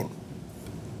campaign.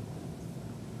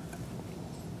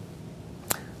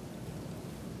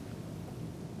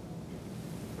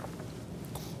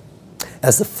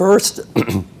 As the first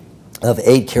of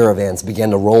 8 caravans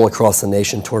began to roll across the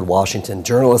nation toward Washington,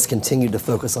 journalists continued to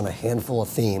focus on a handful of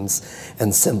themes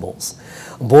and symbols.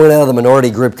 Born out of the Minority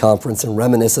Group Conference and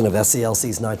reminiscent of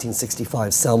SCLC's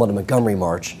 1965 Selma to Montgomery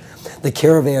March, the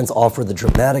caravans offered the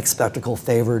dramatic spectacle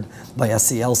favored by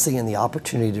SCLC and the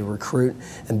opportunity to recruit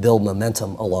and build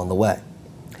momentum along the way.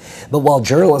 But while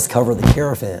journalists covered the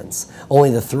caravans,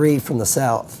 only the 3 from the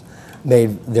South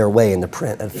made their way into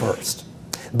print at first.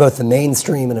 Both the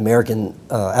mainstream and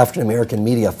African-American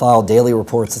media filed daily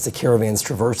reports as the caravans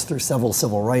traversed through several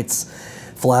civil rights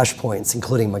flashpoints,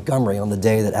 including Montgomery, on the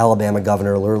day that Alabama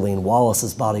Governor Lurleen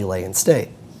Wallace's body lay in state.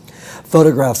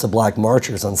 Photographs of black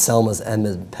marchers on Selma's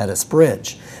Edmund Pettus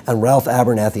Bridge and Ralph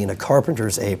Abernathy in a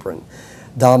carpenter's apron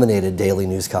dominated daily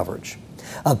news coverage.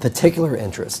 Of particular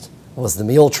interest was the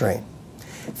mule train,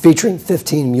 featuring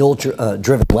 15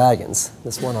 mule-driven wagons,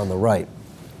 this one on the right.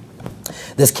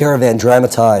 This caravan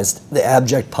dramatized the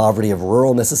abject poverty of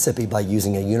rural Mississippi by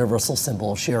using a universal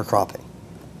symbol of sharecropping.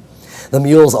 The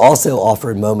mules also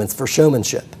offered moments for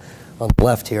showmanship. On the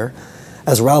left here,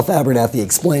 as Ralph Abernathy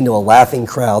explained to a laughing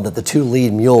crowd that the 2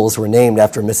 lead mules were named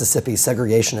after Mississippi's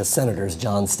segregationist senators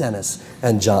John Stennis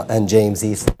and James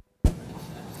Easton.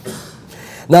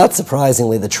 Not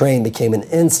surprisingly, the train became an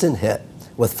instant hit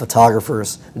with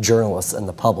photographers, journalists, and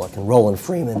the public. And Roland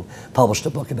Freeman published a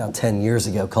book about 10 years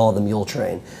ago called The Mule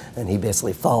Train, and he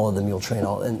basically followed the mule train,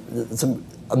 and some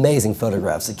amazing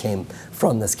photographs that came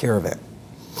from this caravan.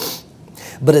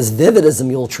 But as vivid as the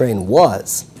mule train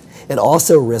was, it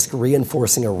also risked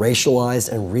reinforcing a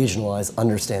racialized and regionalized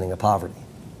understanding of poverty.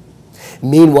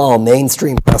 Meanwhile,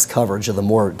 mainstream press coverage of the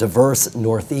more diverse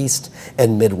Northeast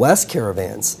and Midwest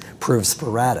caravans proved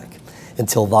sporadic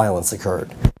until violence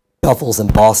occurred. Scuffles in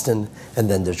Boston and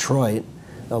then Detroit,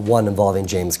 one involving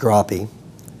James Groppe,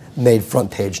 made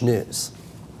front-page news.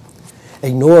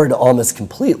 Ignored almost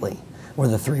completely were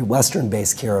the three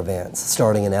Western-based caravans,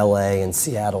 starting in LA and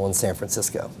Seattle and San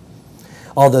Francisco.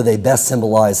 Although they best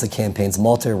symbolize the campaign's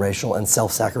multiracial and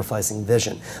self-sacrificing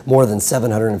vision, more than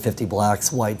 750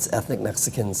 blacks, whites, ethnic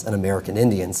Mexicans, and American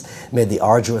Indians made the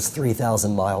arduous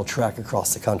 3,000-mile trek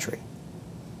across the country.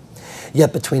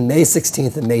 Yet between May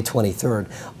 16th and May 23rd,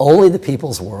 only the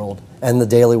People's World and the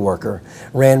Daily Worker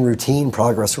ran routine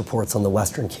progress reports on the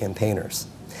Western campaigners.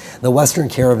 The Western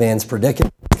caravan's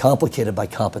predicament was complicated by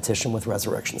competition with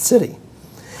Resurrection City.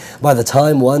 By the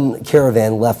time one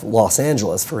caravan left Los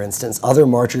Angeles, for instance, other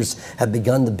marchers had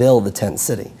begun to build the tent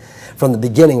city. From the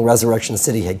beginning, Resurrection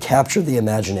City had captured the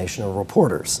imagination of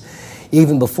reporters.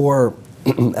 Even before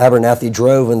Abernathy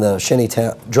drove in the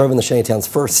Shantytown's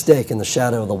first stake in the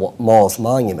shadow of the mall's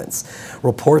monuments,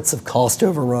 reports of cost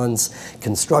overruns,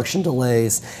 construction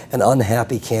delays, and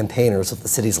unhappy campaigners with the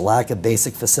city's lack of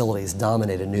basic facilities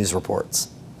dominated news reports.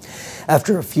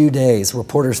 After a few days,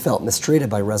 reporters felt mistreated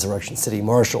by Resurrection City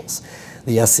marshals.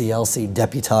 The SCLC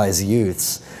deputized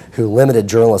youths who limited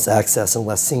journalist access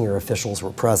unless senior officials were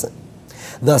present.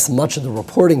 Thus, much of the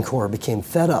reporting corps became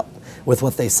fed up with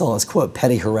what they saw as, quote,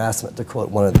 petty harassment, to quote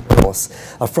one of the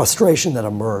journalists, a frustration that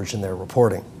emerged in their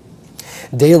reporting.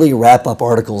 Daily wrap-up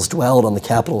articles dwelled on the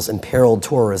capital's imperiled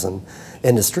tourism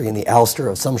industry and the ouster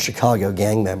of some Chicago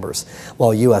gang members,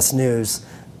 while U.S. News,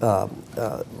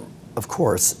 of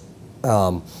course,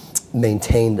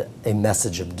 maintained a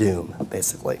message of doom,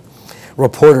 basically.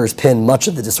 Reporters pinned much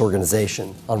of the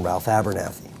disorganization on Ralph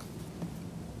Abernathy.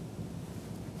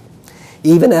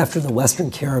 Even after the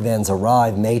Western caravans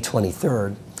arrived May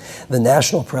 23rd, the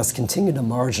national press continued to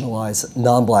marginalize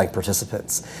non-black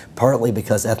participants, partly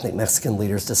because ethnic Mexican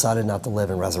leaders decided not to live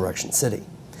in Resurrection City.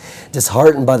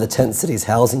 Disheartened by the tent city's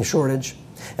housing shortage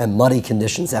and muddy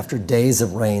conditions, after days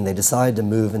of rain, they decided to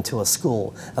move into a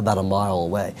school about a mile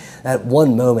away. At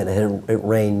one moment, it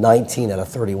rained 19 out of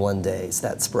 31 days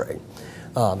that spring,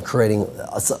 creating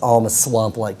almost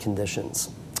swamp-like conditions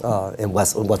in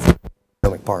West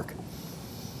Potomac Park.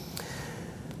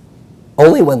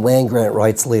 Only when land-grant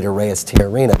rights leader Reyes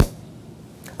Tijerina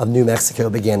of New Mexico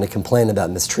began to complain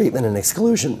about mistreatment and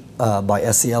exclusion by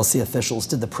SCLC officials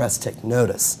did the press take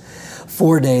notice.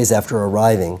 4 days after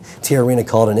arriving, Tijerina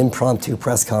called an impromptu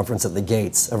press conference at the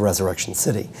gates of Resurrection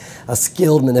City. A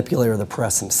skilled manipulator of the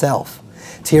press himself,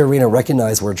 Tijerina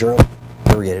recognized where journalists were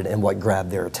congregated and what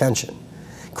grabbed their attention.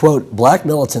 Quote, "Black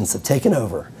militants have taken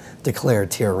over,"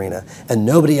 declared Tijerina, "and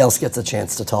nobody else gets a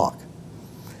chance to talk."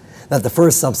 That the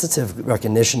first substantive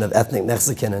recognition of ethnic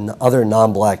Mexican and other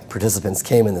non-black participants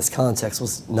came in this context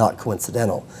was not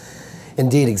coincidental.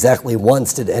 Indeed, exactly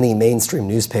once did any mainstream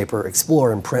newspaper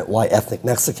explore in print why ethnic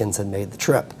Mexicans had made the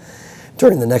trip.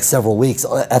 During the next several weeks,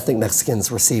 ethnic Mexicans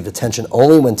received attention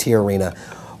only when Tijerina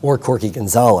or Corky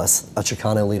Gonzalez, a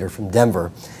Chicano leader from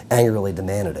Denver, angrily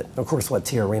demanded it. Of course, what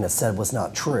Tijerina said was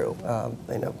not true.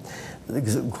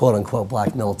 Quote-unquote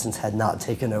black militants had not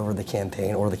taken over the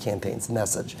campaign or the campaign's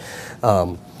message.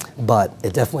 But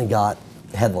it definitely got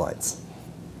headlines.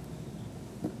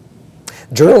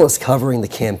 Journalists covering the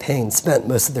campaign spent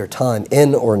most of their time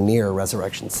in or near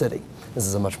Resurrection City. This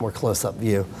is a much more close-up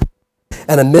view.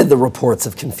 And amid the reports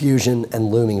of confusion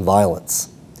and looming violence,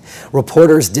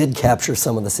 reporters did capture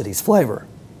some of the city's flavor.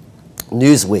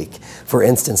 Newsweek, for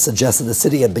instance, suggested the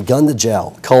city had begun to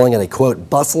gel, calling it a, quote,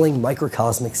 bustling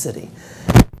microcosmic city.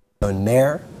 Own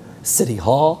mayor, city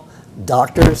hall,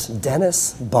 doctors,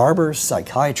 dentists, barbers,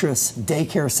 psychiatrists,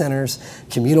 daycare centers,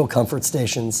 communal comfort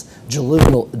stations,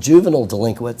 juvenile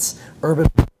delinquents,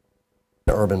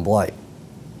 urban blight.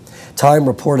 Time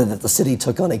reported that the city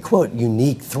took on a, quote,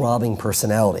 unique throbbing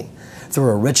personality through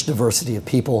a rich diversity of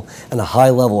people and a high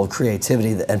level of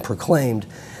creativity, and proclaimed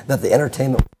that the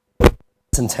entertainment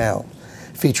in town,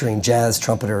 featuring jazz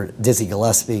trumpeter Dizzy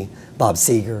Gillespie, Bob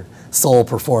Seger, soul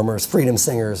performers, freedom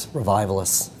singers,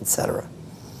 revivalists, etc.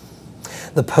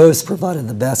 The Post provided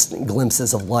the best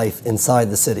glimpses of life inside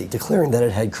the city, declaring that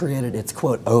it had created its,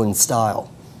 quote, own style.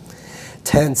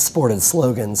 Tents sported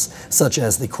slogans such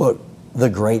as the, quote, the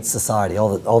Great Society.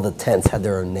 All the tents had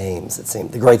their own names, it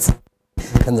seemed. The Great Society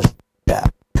and the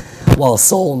Shack. While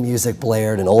soul music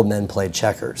blared and old men played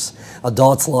checkers.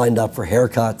 Adults lined up for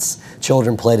haircuts.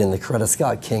 Children played in the Coretta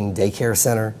Scott King Daycare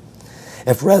Center.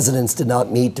 If residents did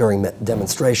not meet during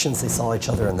demonstrations, they saw each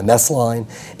other in the mess line,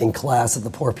 in class at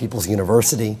the Poor People's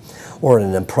University, or in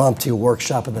an impromptu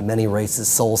workshop at the Many Races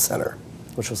Soul Center,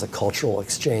 which was a cultural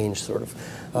exchange sort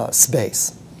of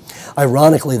space.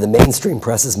 Ironically, the mainstream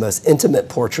press's most intimate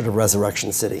portrait of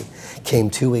Resurrection City came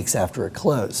 2 weeks after it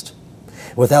closed.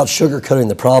 Without sugarcoating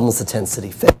the problems the tent city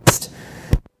faced,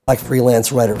 Black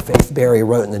freelance writer Faith Berry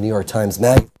wrote in the New York Times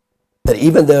Magazine that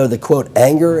even though the, quote,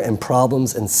 anger and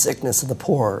problems and sickness of the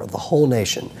poor of the whole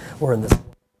nation were in this,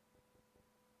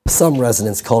 some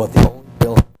residents called it the only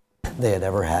real they had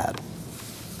ever had.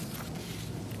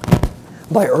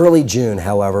 By early June,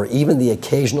 however, even the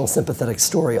occasional sympathetic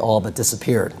story all but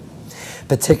disappeared,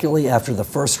 particularly after the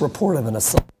first report of an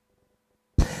assault.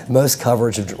 Most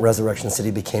coverage of Resurrection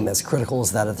City became as critical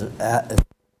as that of the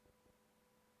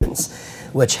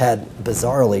which had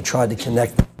bizarrely tried to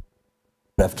connect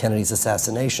of Kennedy's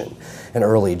assassination in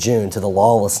early June to the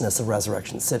lawlessness of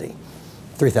Resurrection City,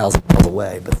 3,000 miles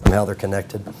away, but somehow they're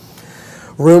connected.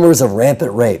 Rumors of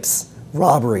rampant rapes,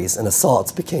 robberies, and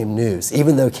assaults became news,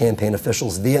 even though campaign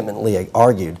officials vehemently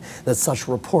argued that such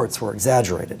reports were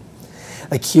exaggerated.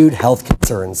 Acute health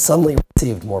concerns suddenly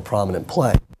received more prominent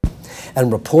play,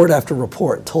 and report after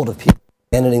report told of people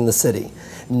abandoning the city,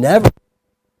 never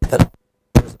that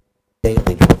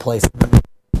daily to replace them.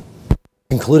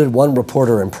 Included one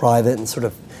reporter in private and sort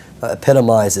of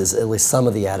epitomizes at least some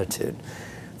of the attitude.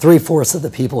 3/4 of the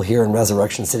people here in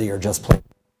Resurrection City are just plain.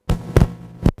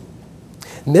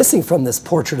 Missing from this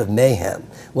portrait of mayhem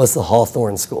was the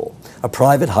Hawthorne School, a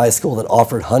private high school that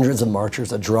offered hundreds of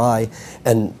marchers a dry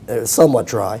and somewhat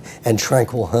dry and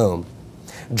tranquil home.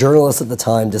 Journalists at the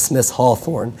time dismissed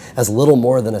Hawthorne as little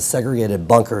more than a segregated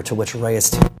bunker to which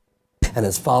Reyes and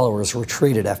his followers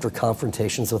retreated after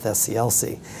confrontations with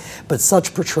SCLC. But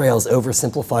such portrayals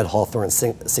oversimplified Hawthorne's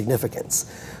significance.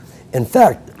 In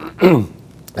fact,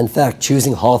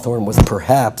 choosing Hawthorne was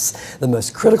perhaps the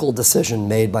most critical decision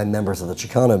made by members of the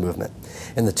Chicano movement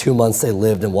in the 2 months they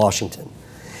lived in Washington.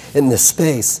 In this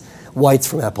space, whites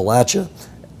from Appalachia,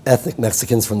 ethnic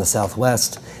Mexicans from the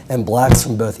Southwest, and blacks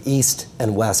from both East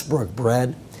and West broke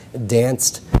bread,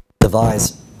 danced,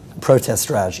 devised protest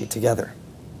strategy together.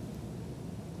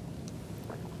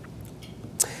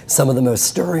 Some of the most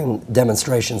stirring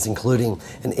demonstrations, including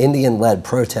an Indian-led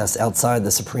protest outside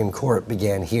the Supreme Court,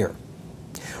 began here.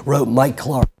 Wrote Mike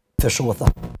Clark, official with the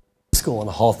school and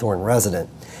a Hawthorne resident,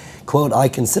 quote, "I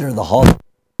consider the Hawthorne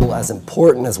School as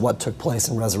important as what took place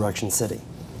in Resurrection City,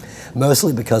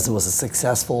 mostly because it was a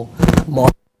successful,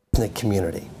 multi-ethnic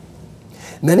community.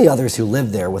 Many others who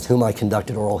lived there with whom I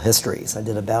conducted oral histories, I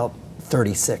did about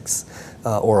 36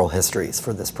 oral histories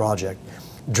for this project,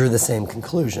 drew the same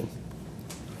conclusion."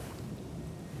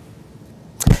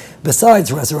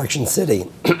 Besides Resurrection City,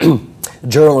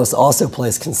 journalists also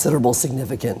placed considerable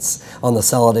significance on the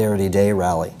Solidarity Day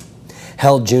rally.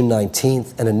 Held June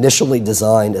 19th and initially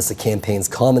designed as the campaign's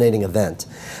culminating event,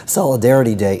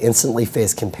 Solidarity Day instantly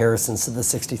faced comparisons to the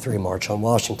 '63 March on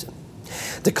Washington.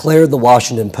 Declared the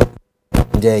Washington Post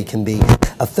Day can be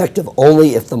effective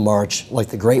only if the march, like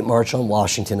the Great March on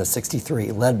Washington of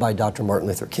 '63, led by Dr. Martin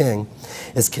Luther King,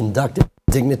 is conducted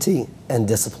with dignity and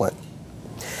discipline.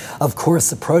 Of course,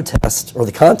 the protest, or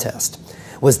the contest,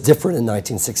 was different in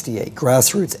 1968.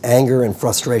 Grassroots anger and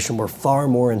frustration were far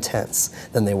more intense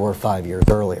than they were 5 years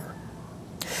earlier.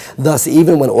 Thus,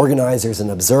 even when organizers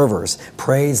and observers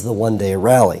praised the one-day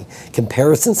rally,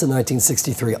 comparisons to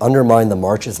 1963 undermined the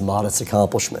march's modest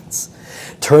accomplishments.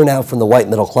 Turnout from the white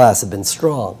middle class had been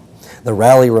strong. The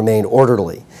rally remained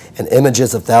orderly, and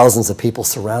images of thousands of people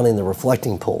surrounding the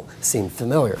reflecting pool seemed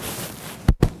familiar.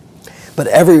 But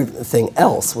everything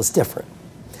else was different.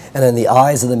 And in the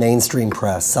eyes of the mainstream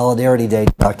press, Solidarity Day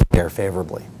did not compare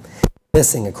favorably.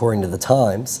 Missing, according to the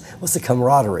Times, was the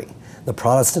camaraderie, the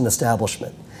Protestant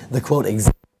establishment, the, quote,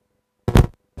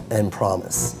 and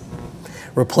promise.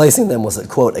 Replacing them was, a,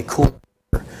 quote, a cool,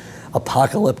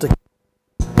 apocalyptic,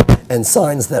 and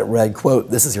signs that read,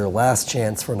 quote, "This is your last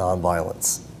chance for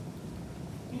nonviolence."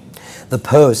 The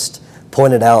Post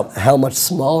pointed out how much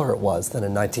smaller it was than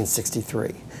in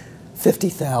 1963.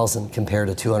 50,000 compared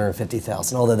to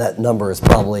 250,000, although that number is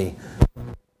probably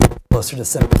closer to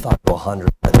 75 to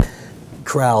 100. But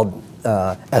crowd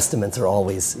estimates are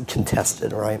always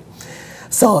contested, right?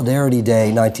 Solidarity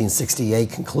Day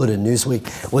 1968, concluded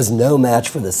Newsweek, was no match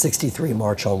for the '63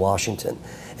 March on Washington,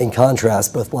 In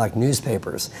contrast, both black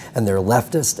newspapers and their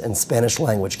leftist and Spanish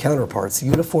language counterparts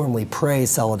uniformly praise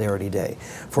Solidarity Day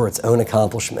for its own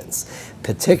accomplishments,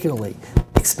 particularly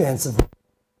expansive.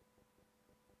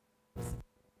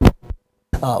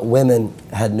 Women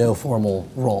had no formal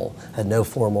role, had no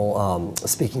formal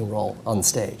speaking role on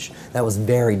stage. That was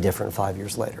very different 5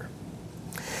 years later.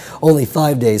 Only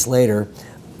 5 days later,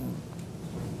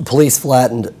 police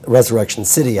flattened Resurrection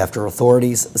City after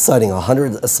authorities, citing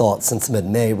 100 assaults since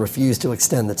mid-May, refused to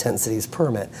extend the tent city's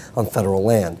permit on federal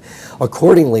land.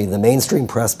 Accordingly, the mainstream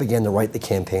press began to write the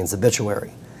campaign's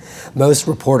obituary. Most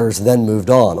reporters then moved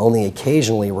on, only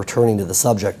occasionally returning to the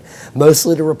subject,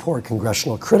 mostly to report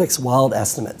congressional critics' wild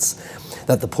estimates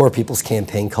that the Poor People's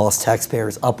Campaign cost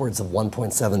taxpayers upwards of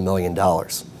 $1.7 million.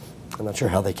 I'm not sure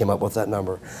how they came up with that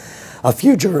number. A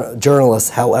few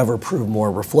journalists, however, proved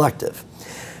more reflective.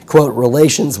 Quote,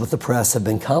 relations with the press have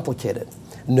been complicated,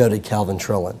 noted Calvin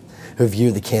Trillin, who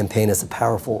viewed the campaign as a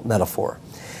powerful metaphor.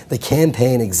 The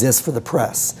campaign exists for the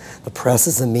press. The press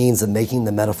is a means of making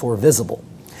the metaphor visible.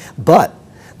 But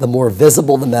the more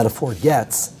visible the metaphor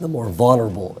gets, the more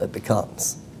vulnerable it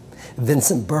becomes.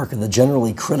 Vincent Burke of the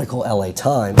generally critical LA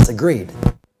Times agreed.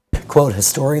 Quote,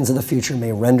 historians of the future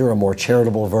may render a more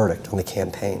charitable verdict on the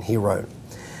campaign, he wrote.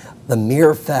 The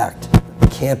mere fact that the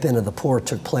camp-in of the poor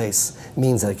took place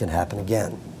means that it can happen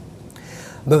again.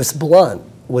 Most blunt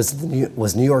was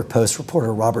New York Post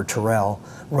reporter Robert Terrell,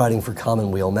 writing for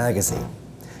Commonweal magazine.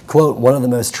 Quote, one of the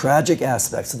most tragic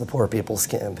aspects of the Poor People's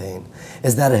Campaign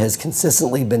is that it has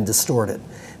consistently been distorted,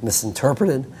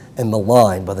 misinterpreted, and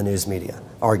maligned by the news media,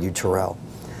 argued Terrell.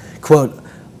 Quote,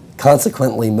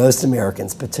 consequently, most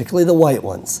Americans, particularly the white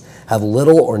ones, have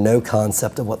little or no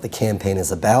concept of what the campaign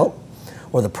is about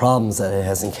or the problems that it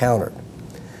has encountered.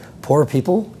 Poor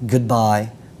people,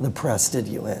 goodbye, the press did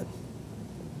you in.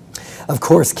 Of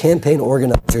course, campaign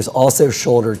organizers also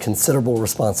shouldered considerable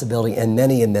responsibility, and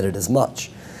many admitted as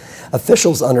much.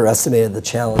 Officials underestimated the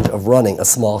challenge of running a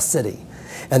small city,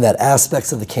 and that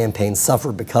aspects of the campaign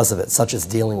suffered because of it, such as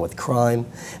dealing with crime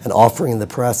and offering the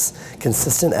press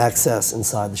consistent access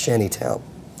inside the shantytown.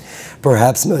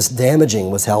 Perhaps most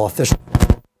damaging was how officials,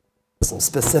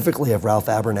 specifically of Ralph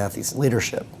Abernathy's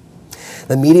leadership.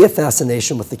 The media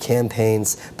fascination with the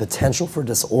campaign's potential for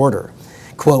disorder,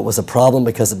 quote, was a problem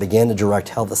because it began to direct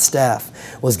how the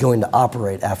staff was going to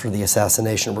operate after the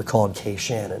assassination, recalled Kay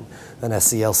Shannon, an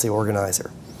SCLC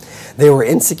organizer. They were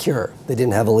insecure. They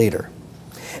didn't have a leader.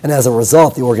 And as a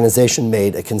result, the organization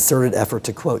made a concerted effort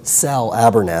to, quote, sell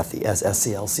Abernathy as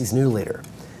SCLC's new leader,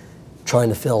 trying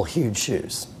to fill huge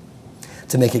shoes,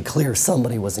 to make it clear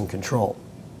somebody was in control.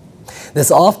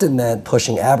 This often meant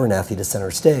pushing Abernathy to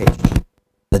center stage,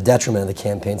 the detriment of the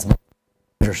campaign's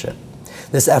leadership.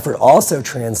 This effort also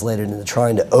translated into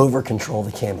trying to over-control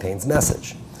the campaign's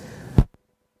message,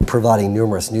 providing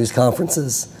numerous news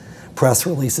conferences, press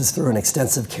releases through an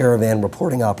extensive caravan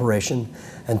reporting operation,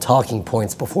 and talking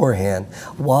points beforehand,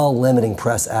 while limiting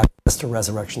press access to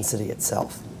Resurrection City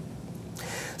itself.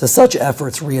 So such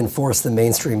efforts reinforced the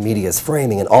mainstream media's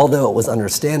framing, and although it was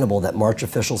understandable that March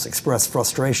officials expressed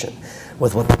frustration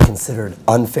with what they considered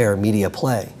unfair media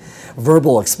play,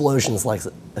 verbal explosions like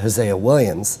Hosea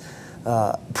Williams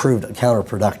proved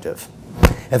counterproductive.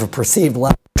 If a perceived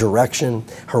lack of direction,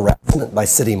 harassment by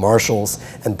city marshals,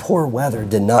 and poor weather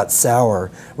did not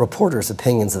sour reporters'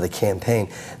 opinions of the campaign,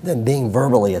 then being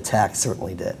verbally attacked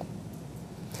certainly did.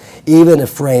 Even if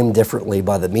framed differently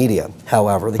by the media,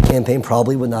 however, the campaign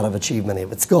probably would not have achieved many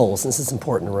of its goals. This is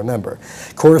important to remember.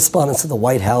 Correspondents of the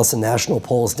White House and national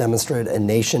polls demonstrated a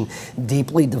nation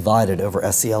deeply divided over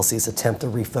SCLC's attempt to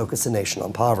refocus the nation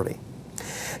on poverty.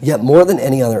 Yet more than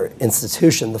any other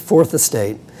institution, the Fourth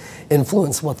Estate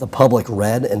influenced what the public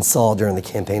read and saw during the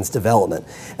campaign's development,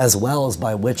 as well as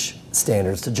by which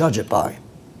standards to judge it by.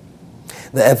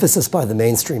 The emphasis by the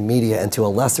mainstream media, and to a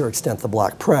lesser extent the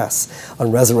black press,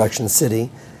 on Resurrection City,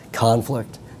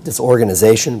 conflict,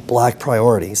 disorganization, black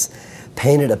priorities,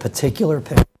 painted a particular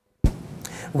picture.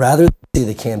 Rather than see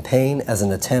the campaign as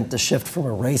an attempt to shift from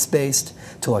a race-based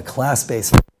to a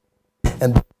class-based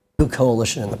and build a new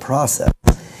coalition in the process,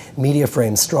 media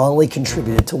frames strongly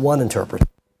contributed to one interpretation,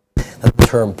 that the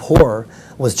term poor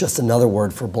was just another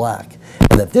word for black,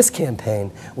 and that this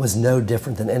campaign was no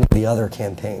different than any of the other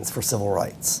campaigns for civil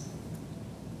rights.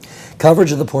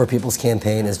 Coverage of the Poor People's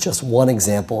Campaign is just one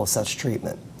example of such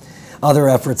treatment. Other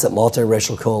efforts at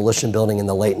multiracial coalition building in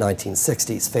the late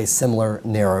 1960s faced similar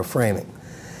narrow framing.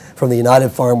 From the United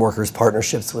Farm Workers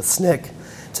partnerships with SNCC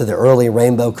to the early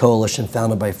Rainbow Coalition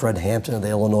founded by Fred Hampton of the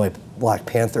Illinois Black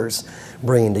Panthers,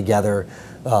 bringing together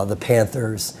the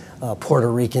Panthers,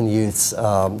 Puerto Rican youths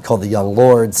called the Young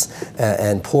Lords,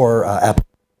 and poor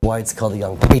whites called the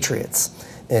Young Patriots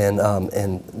in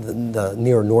the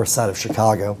near north side of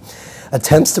Chicago.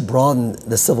 Attempts to broaden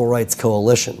the civil rights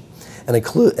coalition and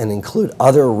include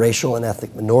other racial and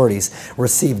ethnic minorities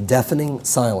received deafening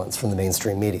silence from the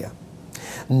mainstream media.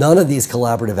 None of these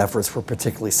collaborative efforts were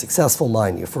particularly successful,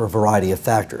 mind you, for a variety of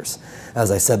factors. As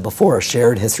I said before, a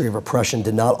shared history of oppression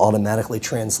did not automatically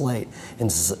translate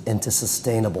into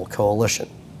sustainable coalition.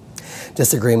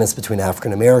 Disagreements between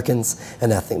African Americans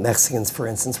and ethnic Mexicans, for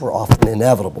instance, were often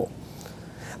inevitable.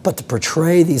 But to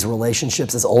portray these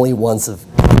relationships as only ones of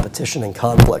competition and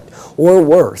conflict, or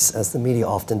worse, as the media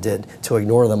often did, to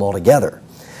ignore them altogether,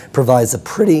 provides a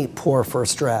pretty poor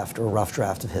first draft or rough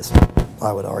draft of history,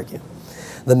 I would argue.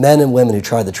 The men and women who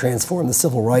tried to transform the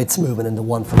civil rights movement into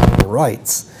one for human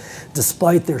rights,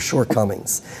 despite their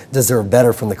shortcomings, deserve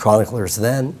better from the chroniclers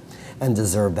then and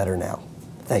deserve better now.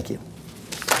 Thank you.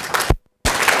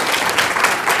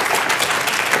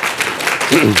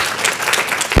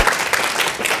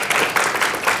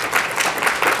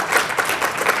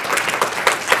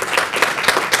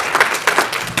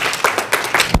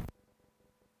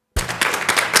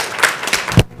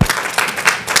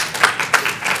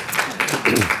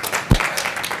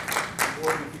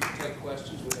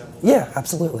 Yeah,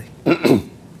 absolutely. This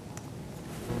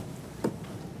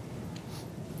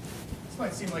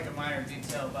might seem like a minor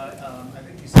detail, but I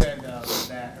think you said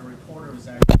that a reporter was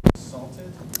actually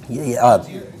assaulted. Yeah.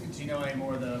 Do you know any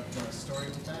more of the story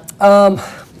with that?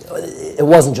 It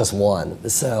wasn't just one.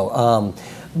 So,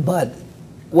 but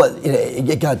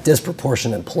it got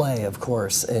disproportionate play, of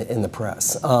course, in the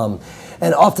press,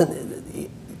 and often.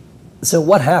 So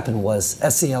what happened was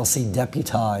SCLC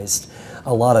deputized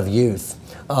a lot of youth,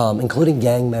 including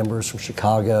gang members from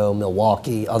Chicago,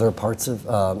 Milwaukee, other parts of,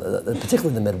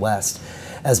 particularly the Midwest,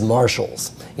 as marshals,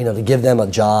 to give them a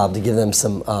job, to give them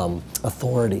some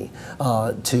authority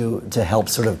to help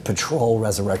sort of patrol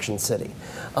Resurrection City.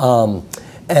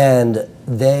 And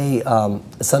they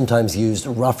sometimes used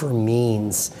rougher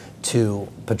means to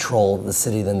patrol the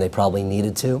city than they probably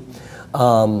needed to.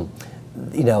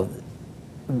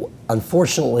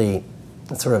 Unfortunately,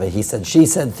 it's sort of a he said, she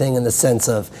said thing in the sense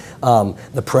of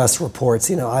the press reports,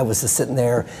 I was just sitting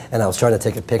there and I was trying to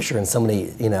take a picture and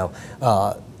somebody,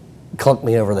 clunked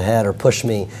me over the head or pushed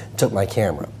me, took my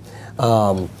camera.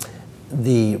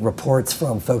 The reports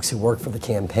from folks who worked for the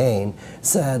campaign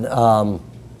said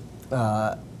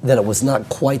that it was not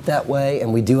quite that way,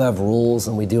 and we do have rules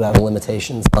and we do have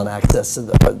limitations on access to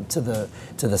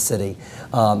the city,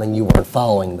 and you weren't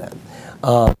following them.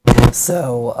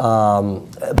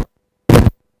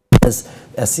 As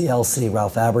SCLC,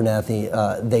 Ralph Abernathy,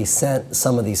 they sent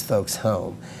some of these folks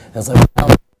home. And it's like,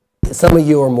 well, some of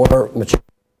you are more mature,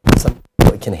 some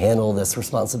can handle this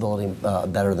responsibility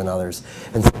better than others.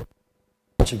 And so a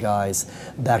bunch of guys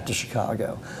back to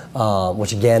Chicago,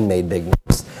 which again made big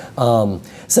news.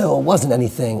 So it wasn't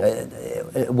anything,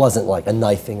 it wasn't like a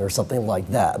knifing or something like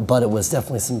that, but it was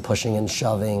definitely some pushing and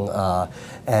shoving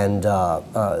and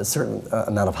a certain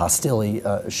amount of hostility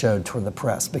showed toward the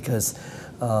press because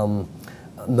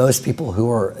most people who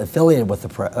are affiliated with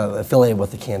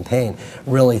the campaign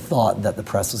really thought that the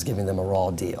press was giving them a raw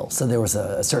deal. So there was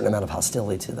a certain amount of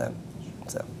hostility to them.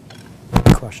 So,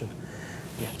 good question.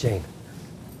 Yeah, Jane.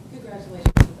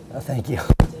 Congratulations. Thank you.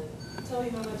 Tell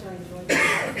you how much I enjoyed the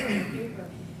paper.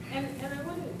 And I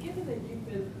wonder, given that you've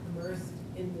been immersed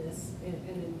in this and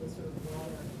in this sort of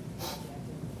broader project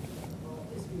and oral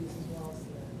histories as well as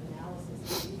the analysis of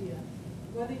the media,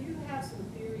 whether you have some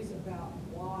theories about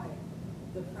why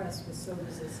the press was so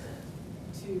resistant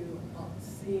to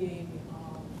seeing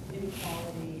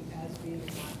inequality as being a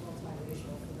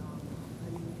multiracial phenomenon. I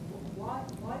mean, why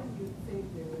do you think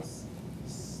there was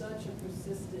such a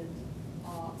persistent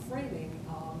framing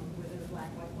within a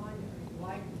black-white binary?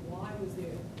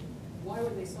 Why were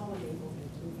they so unable to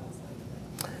prove outside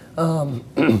of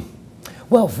that?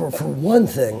 Well, for one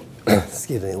thing,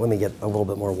 excuse me, let me get a little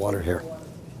bit more water here.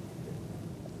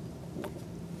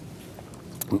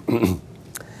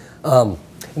 I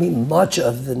mean, much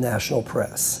of the national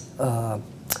press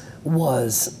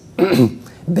was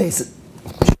based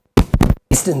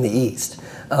in the East,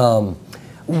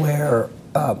 where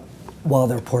while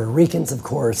they're Puerto Ricans, of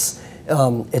course,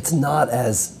 it's not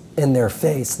as in their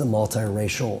face the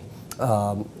multiracial,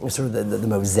 sort of the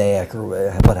mosaic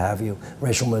or what have you,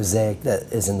 racial mosaic that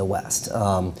is in the West.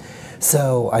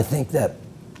 So I think that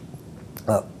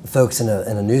folks in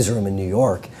a newsroom in New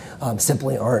York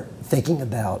simply aren't thinking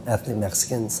about ethnic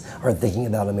Mexicans, aren't thinking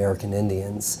about American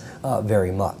Indians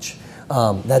very much.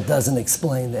 That doesn't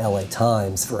explain the LA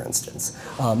Times, for instance.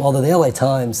 Although the LA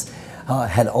Times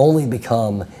had only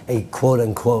become a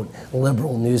quote-unquote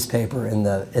liberal newspaper in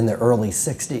the early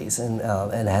 60s,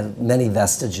 and had many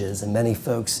vestiges and many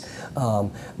folks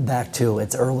back to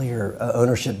its earlier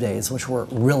ownership days, which were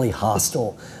really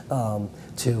hostile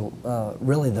to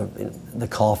really the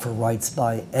call for rights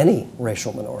by any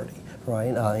racial minority,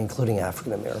 right, including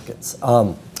African Americans.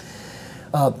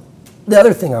 The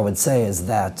other thing I would say is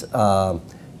that,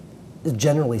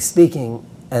 generally speaking,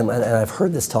 and I've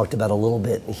heard this talked about a little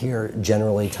bit here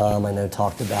generally, Tom, I know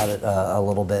talked about it a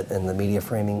little bit in the media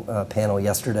framing panel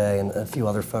yesterday, and a few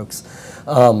other folks,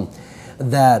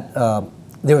 that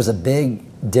there was a big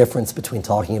difference between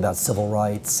talking about civil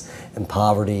rights and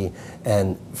poverty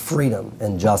and freedom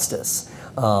and justice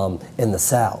in the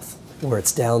South, where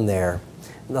it's down there,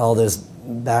 and all those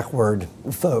backward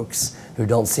folks who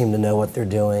don't seem to know what they're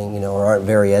doing, you know, or aren't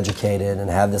very educated and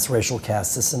have this racial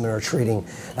caste system and are treating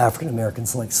African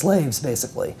Americans like slaves,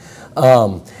 basically.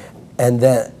 And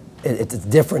that it's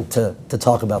different to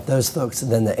talk about those folks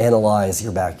than to analyze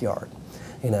your backyard,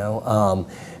 you know.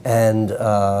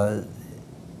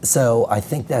 So I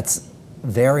think that's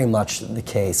very much the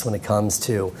case when it comes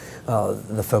to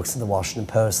the folks in the Washington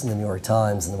Post and the New York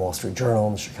Times and the Wall Street Journal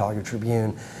and the Chicago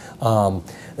Tribune,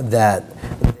 that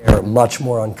they're much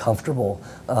more uncomfortable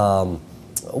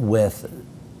with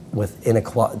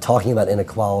talking about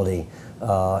inequality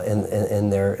in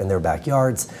their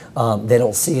backyards. They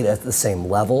don't see it at the same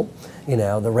level. You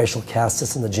know, the racial caste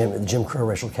system, the Jim Crow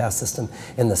racial caste system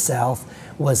in the South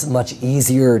was much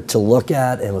easier to look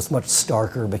at and was much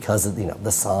starker because of, you know,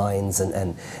 the signs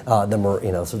and sort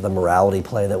of the morality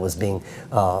play that was being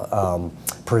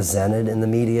presented in the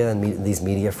media and these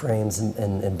media frames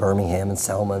in Birmingham and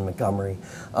Selma and Montgomery,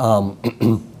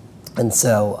 and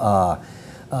so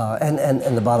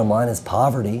and the bottom line is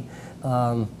poverty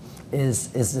is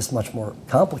just much more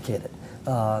complicated.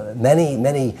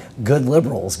 Many good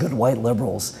liberals, good white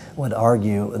liberals, would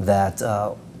argue that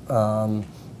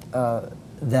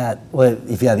well,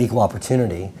 if you have equal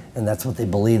opportunity, and that's what they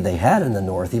believed they had in the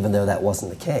North, even though that wasn't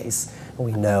the case.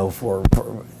 We know for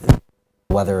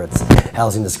whether it's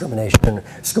housing discrimination,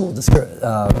 school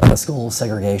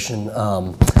segregation,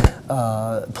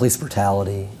 police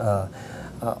brutality,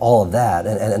 all of that,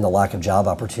 and the lack of job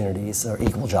opportunities or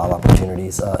equal job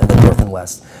opportunities in the North and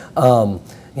West.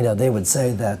 You know, they would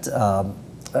say that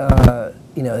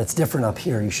you know, it's different up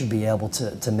here. You should be able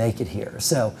to make it here.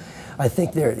 So I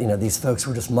think you know, these folks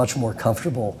were just much more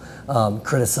comfortable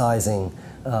criticizing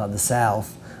the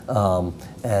South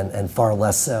and far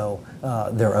less so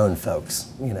their own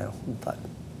folks. You know, but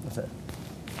that's it.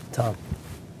 Tom.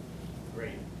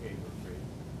 Great paper, great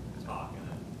talk, and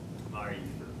I admire you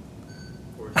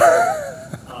for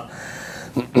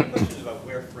the question is about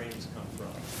where frames come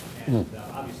from, and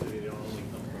obviously they don't only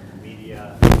come from the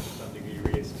media. To some degree,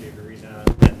 Reyes Tijerina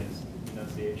and his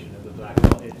enunciation of the black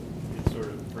belt, it sort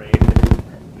of framed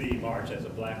the march as a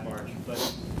black march. But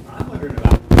I'm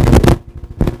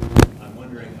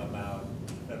wondering about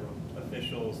federal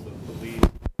officials, the police,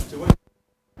 to what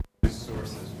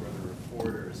sources for the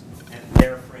reporters, and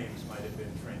their frames might have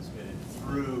been transmitted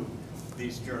through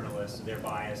these journalists, their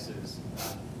biases.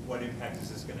 What impact is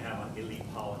this going to have on elite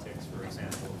politics, for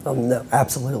example? No,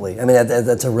 absolutely. I mean,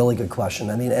 that's a really good question.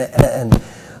 I mean,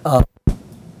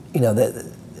 you know,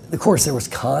 of course, there was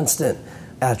constant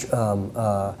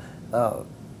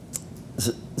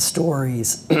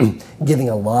stories giving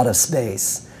a lot of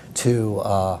space to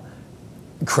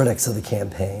critics of the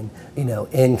campaign, you know,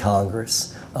 in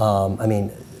Congress. I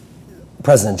mean,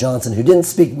 President Johnson, who didn't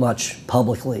speak much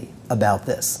publicly about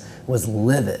this, was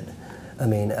livid. I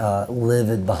mean,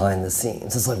 livid behind the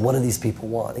scenes. It's like, what do these people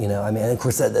want? You know, I mean, and of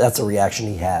course, that's a reaction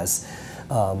he has,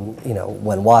 you know,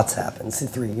 when Watts happened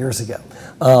 3 years ago.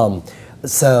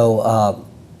 So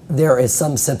there is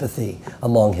some sympathy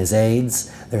among his aides.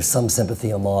 There's some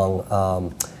sympathy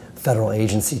among federal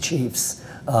agency chiefs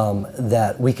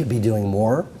that we could be doing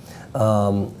more.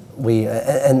 You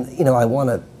know, I want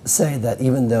to say that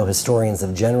even though historians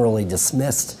have generally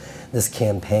dismissed this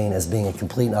campaign as being a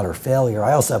complete and utter failure,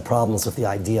 I also have problems with the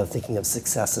idea of thinking of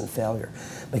success and failure,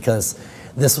 because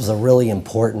this was a really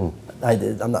important, I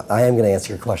am going to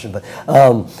answer your question, but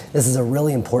this is a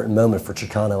really important moment for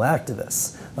Chicano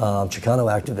activists. Chicano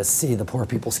activists see the Poor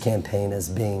People's Campaign as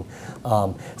being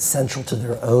central to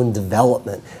their own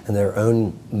development and their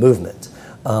own movement.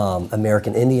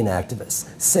 American Indian activists,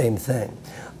 same thing.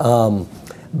 Where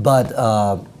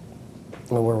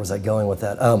was I going with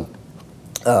that?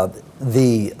 A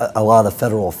lot of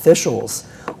federal officials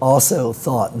also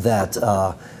thought that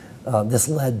this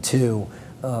led to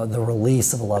the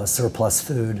release of a lot of surplus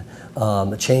food,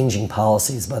 changing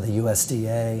policies by the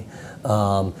USDA,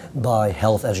 by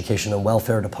Health, Education, and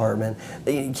Welfare Department,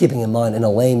 keeping in mind in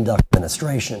a lame duck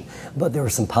administration. But there were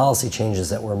some policy changes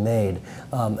that were made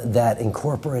that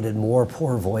incorporated more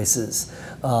poor voices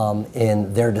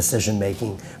in their decision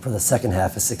making for the second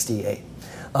half of '68.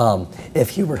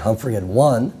 If Hubert Humphrey had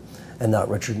won and not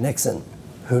Richard Nixon,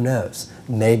 who knows?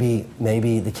 Maybe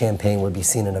the campaign would be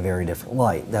seen in a very different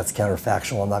light. That's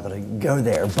counterfactual. I'm not going to go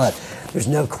there. But there's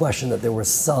no question that there was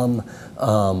some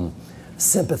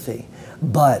sympathy.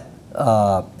 But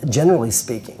generally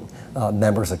speaking,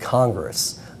 members of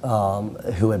Congress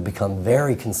who had become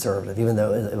very conservative, even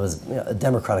though it was a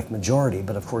Democratic majority,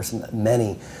 but of course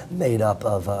many made up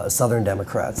of Southern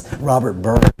Democrats. Robert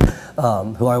Byrd,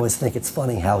 who I always think it's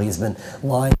funny how he's been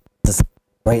lying this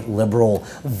great liberal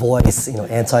voice,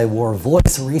 anti-war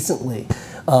voice recently,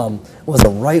 was a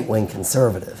right-wing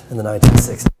conservative in the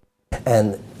 1960s,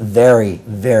 and very,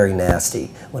 very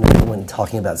nasty when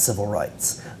talking about civil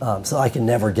rights. So I can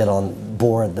never get on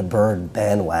board the Byrd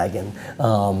bandwagon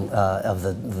of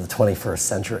the 21st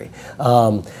century.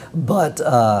 But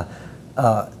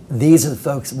these are the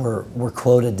folks were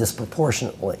quoted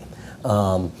disproportionately,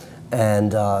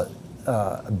 and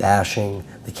bashing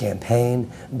the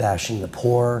campaign, bashing the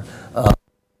poor,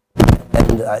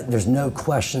 and there's no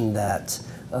question that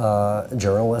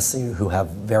journalists who have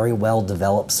very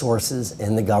well-developed sources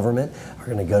in the government are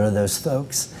going to go to those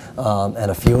folks,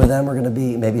 and a few of them are going to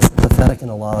be maybe sympathetic,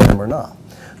 and a lot of them are not.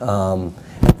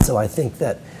 So I think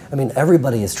that,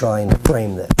 everybody is trying to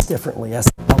frame this differently.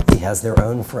 SLC has their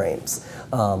own frames,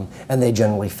 and they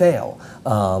generally fail.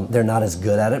 They're not as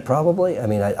good at it, probably.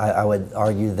 I would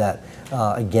argue that,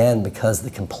 again, because the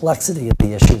complexity of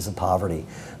the issues of poverty,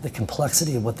 the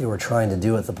complexity of what they were trying to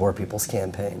do at the Poor People's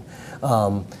Campaign,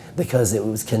 because it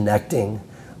was connecting,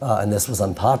 and this was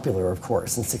unpopular, of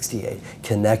course, in '68,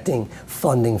 connecting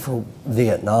funding for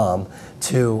Vietnam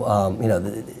to,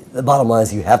 the bottom line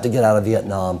is you have to get out of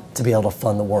Vietnam to be able to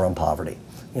fund the war on poverty.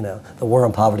 The war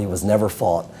on poverty was never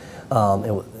fought.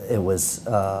 What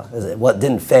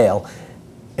didn't fail,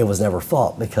 it was never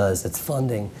fought because its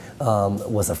funding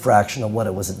was a fraction of what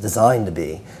it was designed to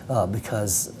be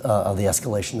because of the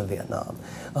escalation of Vietnam.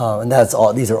 And that's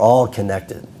all. These are all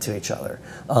connected to each other.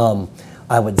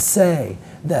 I would say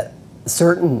that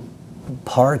certain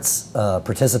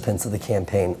participants of the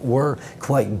campaign were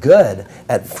quite good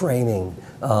at framing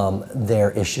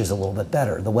their issues a little bit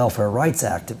better. The welfare rights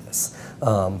activists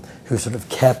who sort of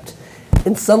kept,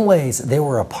 in some ways, they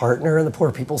were a partner in the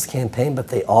Poor People's Campaign, but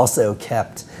they also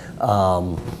kept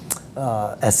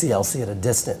SCLC at a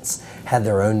distance, had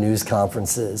their own news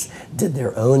conferences, did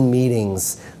their own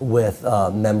meetings with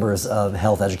members of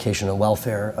health, education, and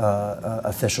welfare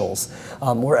officials,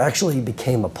 or actually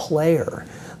became a player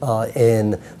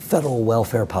in federal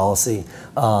welfare policy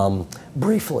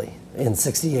briefly. In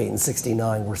 '68 and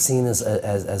 '69 were seen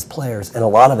as players, and a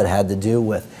lot of it had to do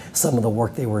with some of the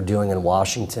work they were doing in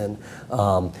Washington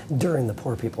during the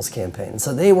Poor People's Campaign.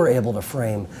 So they were able to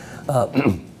frame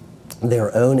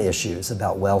their own issues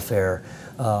about welfare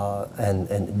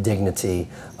and dignity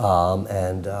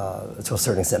and to a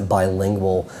certain extent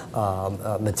bilingual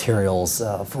materials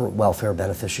for welfare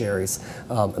beneficiaries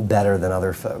better than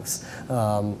other folks.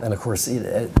 And of course,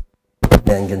 Ben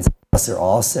Gonzalez are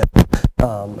also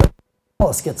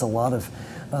gets a lot of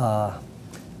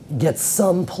gets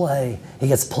some play. He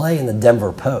gets play in the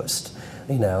Denver Post,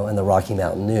 and the Rocky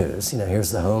Mountain News.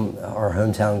 Here's our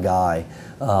hometown guy.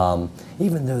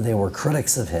 Even though they were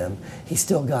critics of him, he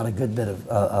still got a good bit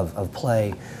of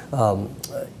play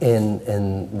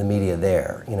in the media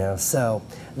there. So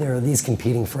there are these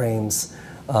competing frames,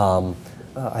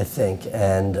 I think,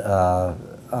 and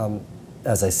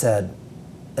as I said,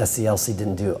 SCLC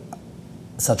didn't do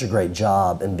such a great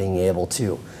job in being able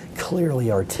to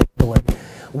clearly articulate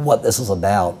what this was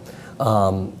about,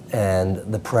 and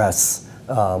the press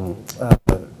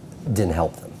didn't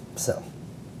help them. So,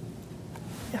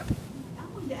 yeah. I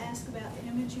wanted to ask about the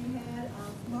image you had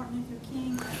of Martin Luther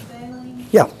King unveiling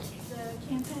Yeah. the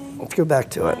campaign. Let's go back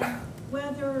to it.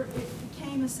 Whether it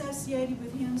became associated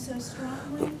with him so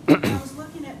strongly. I was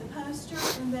looking at the poster,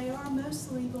 and they are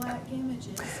mostly black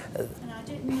images. And I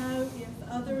didn't know if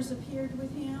others appeared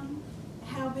with him,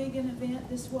 how big an event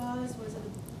this was. Was it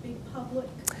a big public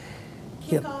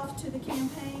kickoff to the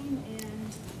campaign, and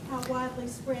how widely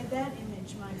spread that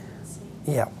image might have been seen?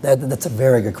 Yeah, that's a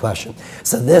very good question.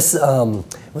 So this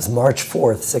was March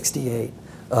 4th, '68,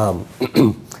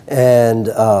 and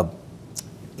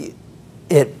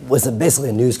it was basically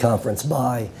a news conference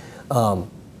by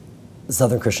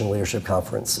Southern Christian Leadership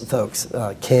Conference folks,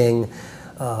 King,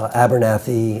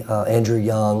 Abernathy, Andrew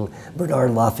Young,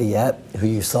 Bernard Lafayette, who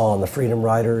you saw in the Freedom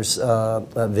Riders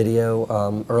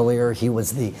video earlier. He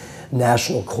was the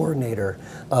national coordinator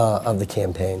of the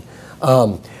campaign.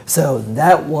 So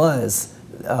that was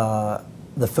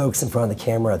the folks in front of the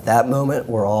camera at that moment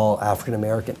were all African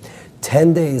American.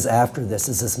 10 days after this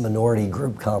is this minority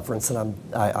group conference that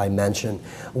I mentioned,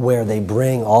 where they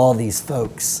bring all these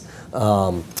folks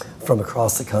from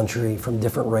across the country, from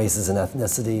different races and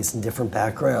ethnicities and different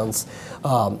backgrounds,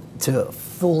 to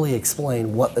fully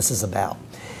explain what this is about.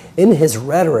 In his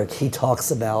rhetoric, he talks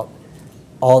about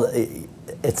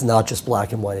it's not just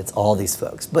black and white, it's all these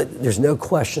folks. But there's no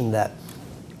question that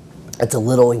it's a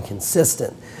little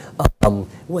inconsistent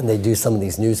when they do some of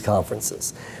these news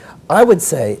conferences. I would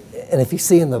say, and if you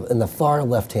see in the far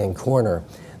left-hand corner,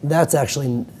 that's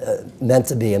actually meant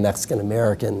to be a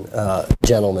Mexican-American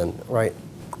gentleman, right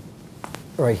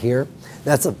here.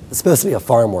 That's supposed to be a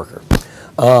farm worker.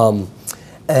 I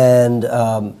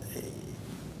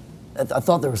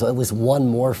thought there was at least one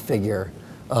more figure.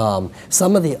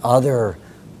 Some of the other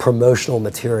promotional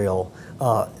material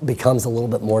becomes a little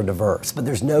bit more diverse, but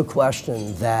there's no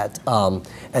question that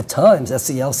at times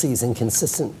SCLC is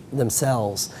inconsistent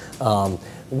themselves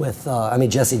with, I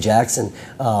mean, Jesse Jackson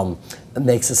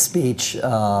makes a speech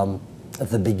at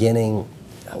the beginning,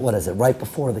 what is it, right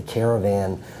before the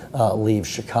caravan leaves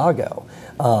Chicago.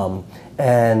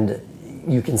 And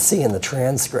you can see in the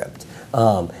transcript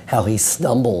how he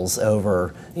stumbles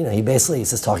over, you know, he basically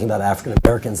is just talking about African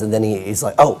Americans, and then he's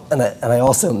like, oh, and I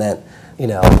also meant, you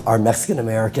know, our Mexican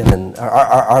American and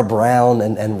our brown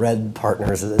and red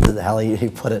partners, is how he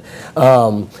put it.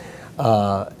 And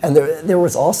there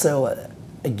was also,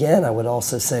 again, I would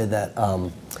also say that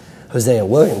Hosea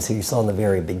Williams, who you saw in the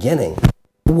very beginning,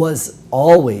 was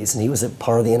always, and he was a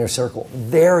part of the inner circle,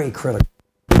 very critical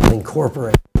of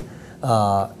incorporating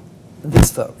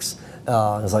these folks. It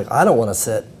was like, I don't want to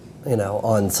sit, you know,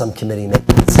 on some committee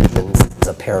making decisions, it's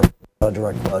a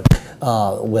direct quote,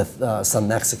 with some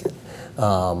Mexican.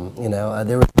 You know,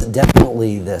 there was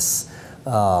definitely this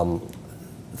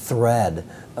thread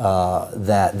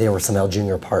that they were somehow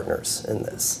junior partners in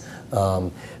this.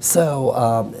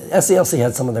 SCLC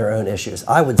had some of their own issues.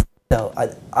 I would say,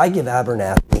 I give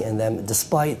Abernathy and them,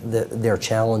 despite their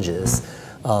challenges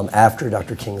after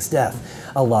Dr. King's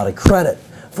death, a lot of credit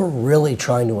for really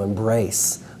trying to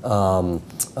embrace in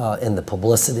the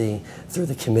publicity through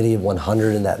the Committee of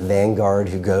 100 and that vanguard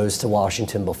who goes to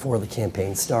Washington before the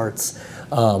campaign starts.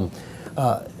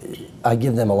 I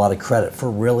give them a lot of credit for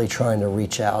really trying to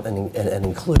reach out and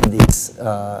include these,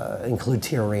 include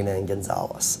Tiarina and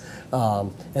Gonzalez.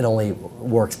 It only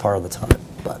works part of the time,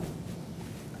 but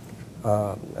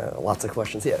lots of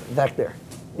questions. Yeah, back there.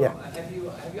 Yeah. Well, have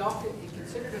you all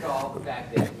considered at all the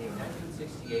fact that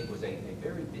 1968 was a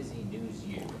very busy news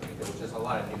year? There was just a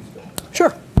lot of news going on.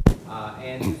 Sure.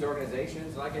 And news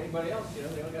organizations, like anybody else, you know,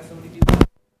 they only got so many people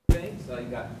doing things. You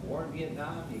got war in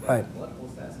Vietnam, you got political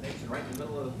assassination right in the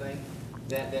middle of the thing.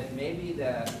 That maybe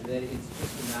that it's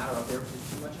just a matter of there was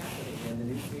just too much happening, and the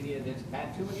news media just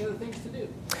had too many other things to do.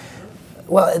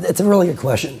 Well, it's a really good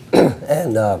question,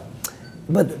 and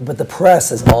but the press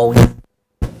has always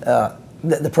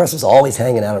the press was always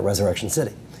hanging out at Resurrection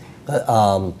City.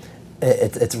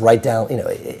 It's right down, you know,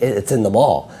 it's in the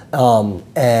mall,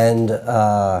 and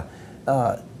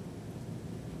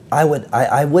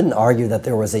I wouldn't argue that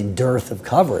there was a dearth of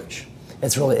coverage.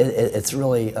 It's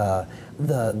really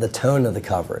the tone of the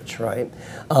coverage, right?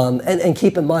 And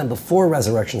keep in mind, before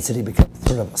Resurrection City becomes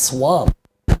sort of a swamp,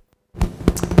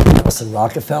 Nelson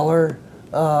Rockefeller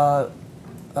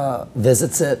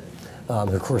visits it. Who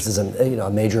of course is a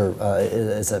major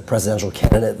is a presidential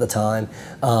candidate at the time.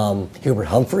 Hubert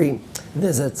Humphrey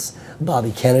visits.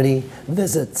 Bobby Kennedy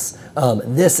visits.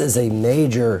 This is a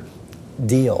major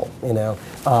deal, you know,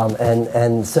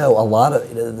 and so a lot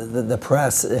of the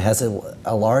press has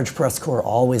a large press corps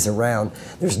always around.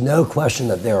 There's no question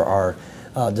that there are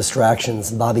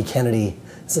distractions. Bobby Kennedy's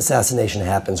assassination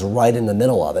happens right in the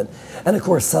middle of it, and of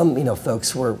course some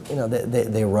folks were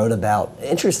they wrote about.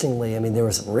 Interestingly, I mean, there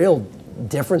was real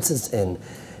differences in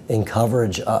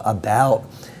coverage about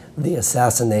the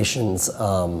assassination's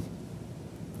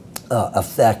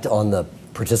effect on the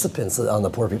participants, on the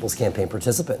Poor People's Campaign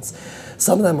participants.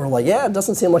 Some of them were like, yeah, it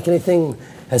doesn't seem like anything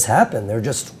has happened. They're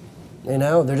just,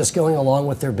 they're just going along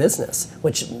with their business,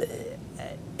 which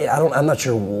I'm not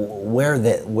sure where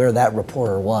that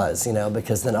reporter was,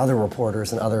 because then other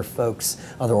reporters and other folks,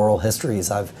 other oral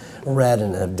histories I've read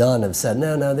and have done have said,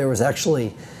 no, there was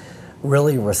actually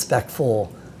really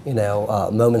respectful,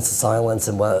 moments of silence,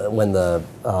 and when the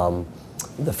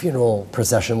the funeral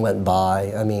procession went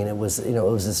by. I mean, it was, you know,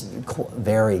 it was this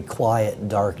very quiet,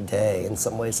 dark day in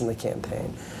some ways in the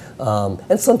campaign.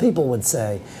 And some people would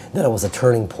say that it was a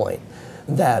turning point,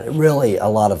 that really a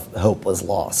lot of hope was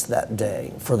lost that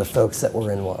day for the folks that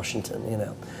were in Washington, you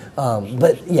know.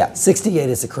 But yeah, 68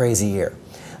 is a crazy year.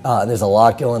 And there's a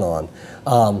lot going on.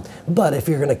 But if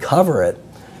you're going to cover it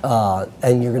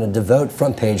and you're going to devote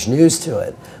front page news to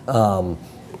it,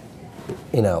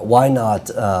 you know, why not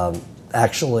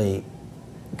actually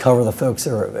cover the folks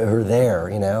who are there,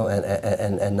 you know,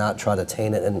 and not try to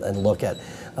taint it and look at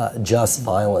just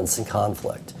violence and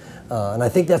conflict. And I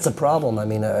think that's a problem. I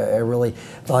mean, I really,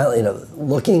 you know,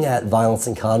 looking at violence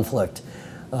and conflict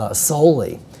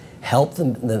solely helped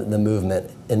the movement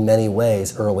in many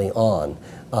ways early on.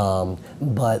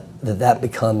 But that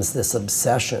becomes this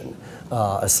obsession,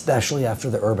 especially after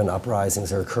the urban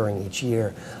uprisings are occurring each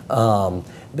year,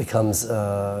 becomes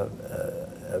a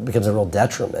real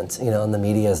detriment, you know, and the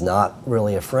media is not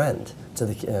really a friend to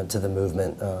the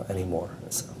movement anymore.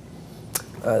 So,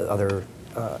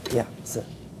 yeah. So.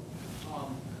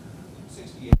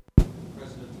 68,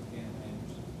 presidential campaign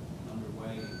was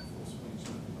underway in full swing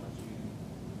starting by June.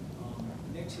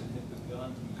 Nixon had begun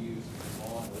to use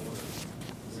law and order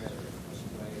rhetoric as a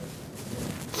way of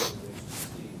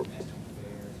domestic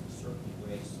affairs and certainly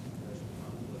race and racial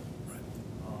conflict.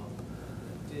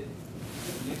 Did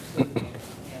Nixon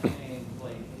campaign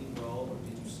play any role, or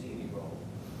did you see any role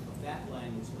of that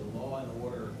language, the law and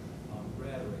order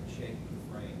rhetoric shaping the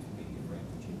frame, the media frame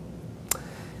that you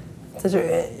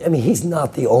I mean, he's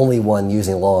not the only one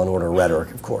using law and order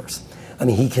rhetoric, of course. I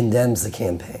mean, he condemns the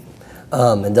campaign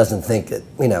and doesn't think that,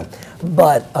 you know,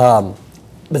 but so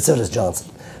does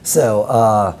Johnson.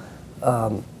 So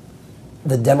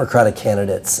the Democratic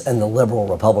candidates and the liberal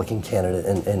Republican candidate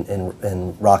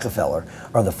in Rockefeller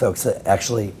are the folks that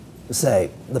actually say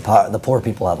the poor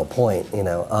people have a point, you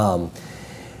know.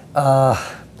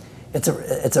 It's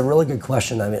a really good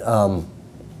question. I mean,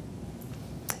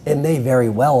 it may very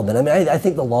well have been. I mean, I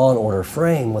think the law and order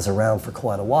frame was around for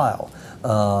quite a while,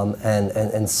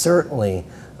 and certainly,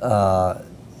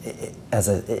 as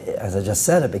I just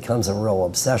said, it becomes a real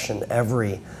obsession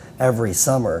every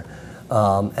summer,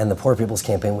 and the Poor People's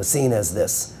Campaign was seen as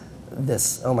this.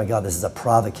 Oh my God, this is a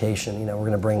provocation. You know,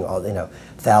 we're going to bring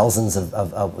thousands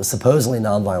of supposedly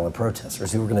nonviolent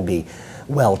protesters who are going to be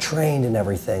well trained and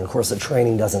everything. Of course, the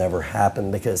training doesn't ever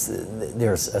happen because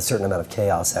there's a certain amount of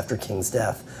chaos after King's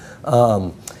death. But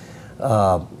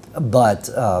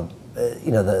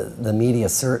you know, the media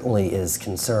certainly is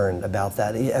concerned about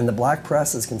that, and the black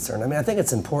press is concerned. I mean, I think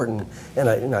it's important, and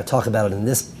I talk about it in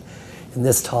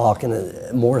this talk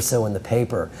and more so in the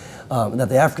paper, that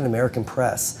the African American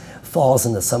press falls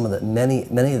into some of the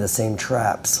many of the same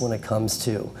traps when it comes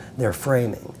to their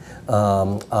framing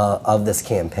of this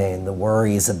campaign. The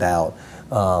worries about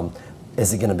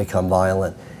is it going to become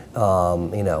violent?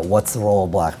 You know, what's the role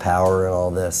of black power in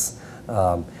all this?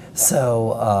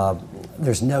 So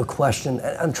there's no question.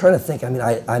 I'm trying to think. I mean,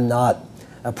 I'm not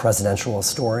a presidential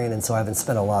historian, and so I haven't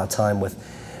spent a lot of time with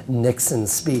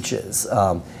Nixon's speeches.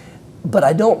 But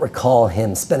I don't recall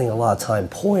him spending a lot of time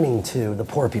pointing to the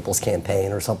Poor People's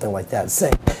Campaign or something like that,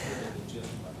 saying,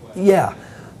 yeah,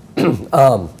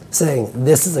 saying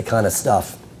this is the kind of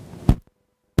stuff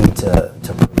we need to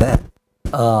prevent.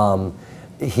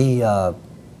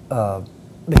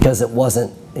 Because it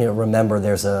wasn't, you know, remember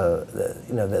there's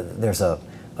a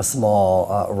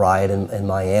small riot in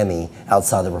Miami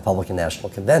outside the Republican National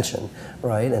Convention,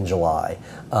 right, in July.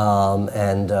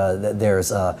 And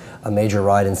there's a major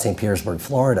riot in St. Petersburg,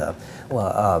 Florida,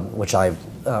 which I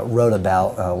wrote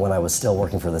about when I was still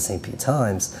working for the St. Pete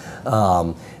Times,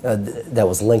 that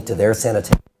was linked to their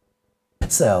sanitation.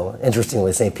 So,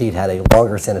 interestingly, St. Pete had a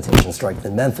longer sanitation strike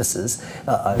than Memphis's.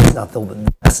 It's not the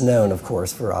best known, of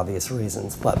course, for obvious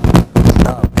reasons, but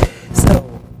so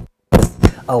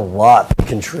a lot to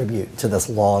contribute to this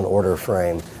law and order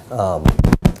frame.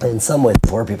 In some ways, the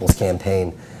Poor People's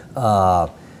Campaign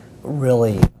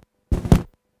really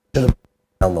should have been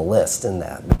on the list in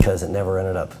that, because it never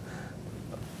ended up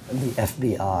the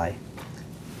FBI.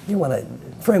 You want to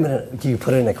frame it? Can you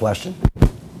put it in a question?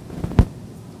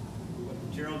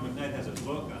 Gerald McKnight has a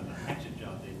book on the hatchet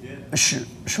job they did.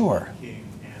 Sure. King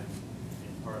and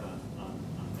in part on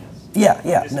this. Yeah.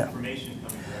 This No. information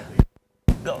coming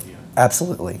directly. Yeah.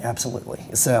 Absolutely.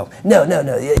 So no.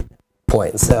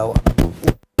 Point. So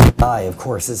I, of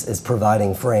course, is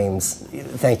providing frames.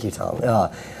 Thank you, Tom.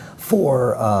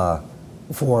 For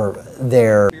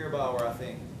their. Bierbauer, I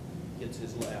think, gets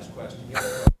his last question.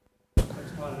 That's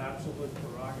not an absolute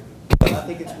prerogative. I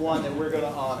think it's one that we're going to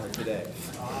honor today.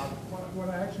 What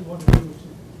I actually want to do is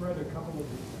thread a couple of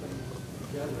these things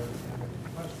together, and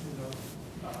the question of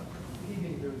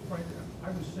heating, I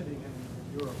was sitting in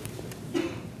Europe and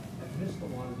missed a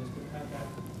lot of this, but had that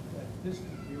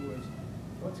distant view as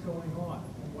what's going on.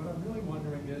 And what I'm really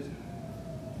wondering is,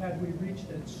 had we reached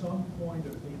at some point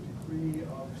a degree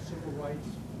of civil rights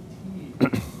fatigue in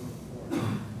the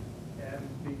report, and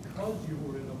because you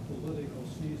were in a political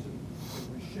season, it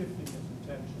was shifting its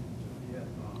attention to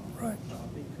Vietnam. Right.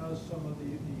 Because some of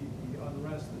the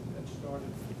unrest that had started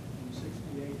in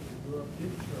 '68 in Europe did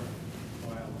turn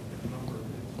violent in a number of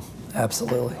instances.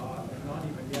 Absolutely. And not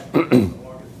even yet until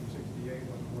August of '68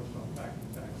 when the Warsaw Pact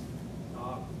attacks.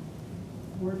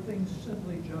 Were things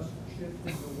simply just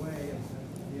shifting away, and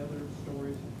the other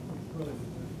stories, we could,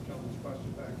 the gentleman's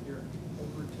question back here,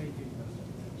 overtaking this,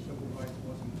 and civil rights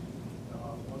wasn't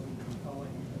compelling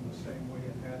in the same way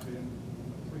it had been in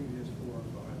the previous 4 or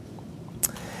 5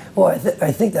 years? Well,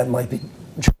 I think that might be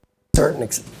true to a certain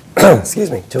excuse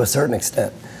me, to a certain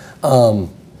extent. I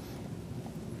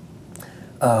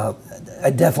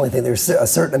definitely think there's a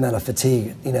certain amount of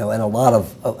fatigue, and a lot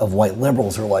of white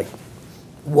liberals are like,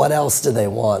 what else do they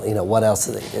want? What else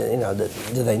do they,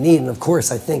 do they need? And of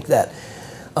course, I think that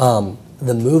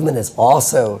the movement is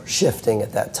also shifting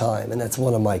at that time, and that's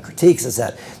one of my critiques, is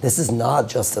that this is not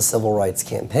just a civil rights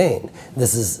campaign.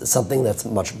 This is something that's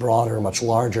much broader, much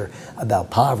larger, about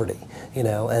poverty, and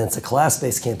it's a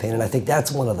class-based campaign, and I think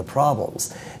that's one of the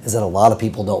problems, is that a lot of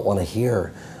people don't want to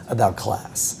hear about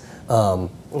class. There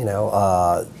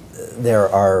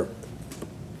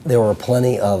were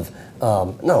plenty of,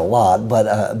 not a lot,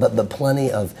 but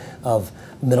plenty of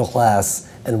middle class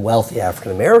and wealthy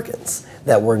African Americans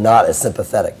that were not as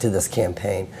sympathetic to this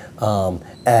campaign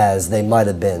as they might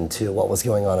have been to what was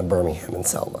going on in Birmingham and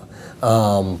Selma.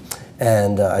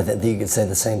 And I think you could say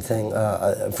the same thing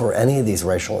for any of these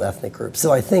racial and ethnic groups.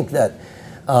 So I think that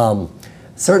a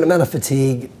certain amount of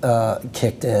fatigue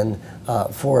kicked in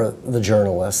for the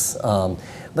journalists.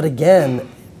 But again,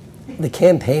 the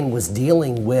campaign was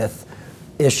dealing with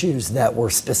issues that were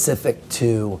specific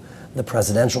to the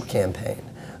presidential campaign.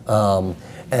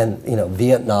 And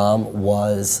Vietnam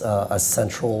was a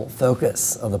central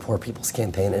focus of the Poor People's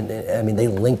Campaign, and I mean, they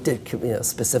linked it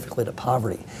specifically to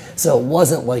poverty. So it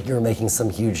wasn't like you were making some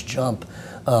huge jump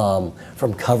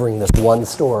from covering this one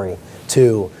story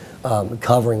to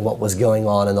covering what was going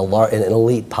on in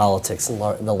elite politics in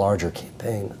the larger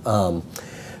campaign.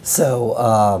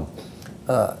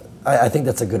 I think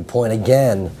that's a good point.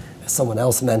 Again, as someone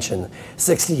else mentioned,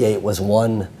 '68 was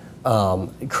one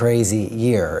crazy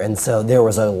year, and so there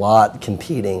was a lot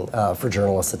competing for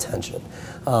journalists' attention.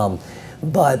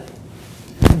 But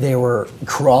they were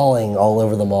crawling all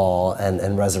over the mall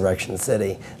and Resurrection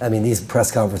City. I mean, these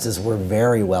press conferences were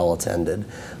very well attended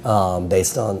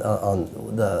based on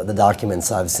the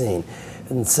documents I've seen.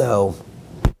 And so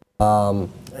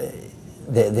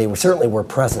they certainly were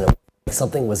present.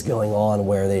 Something was going on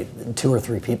where 2 or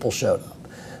 3 people showed up,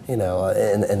 in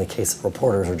the case of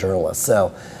reporters or journalists.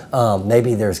 So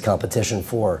maybe there's competition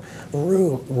for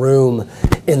room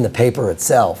in the paper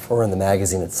itself or in the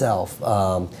magazine itself.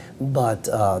 But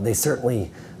they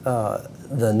certainly,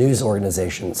 the news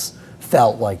organizations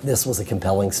felt like this was a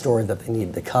compelling story that they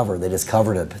needed to cover. They just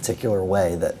covered it a particular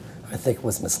way that I think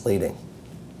was misleading.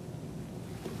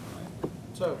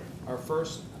 So, our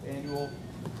first annual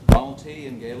Ronald T.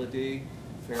 and Gayla D.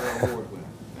 Farrar Award winner.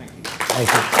 Thank you. Thank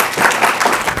you.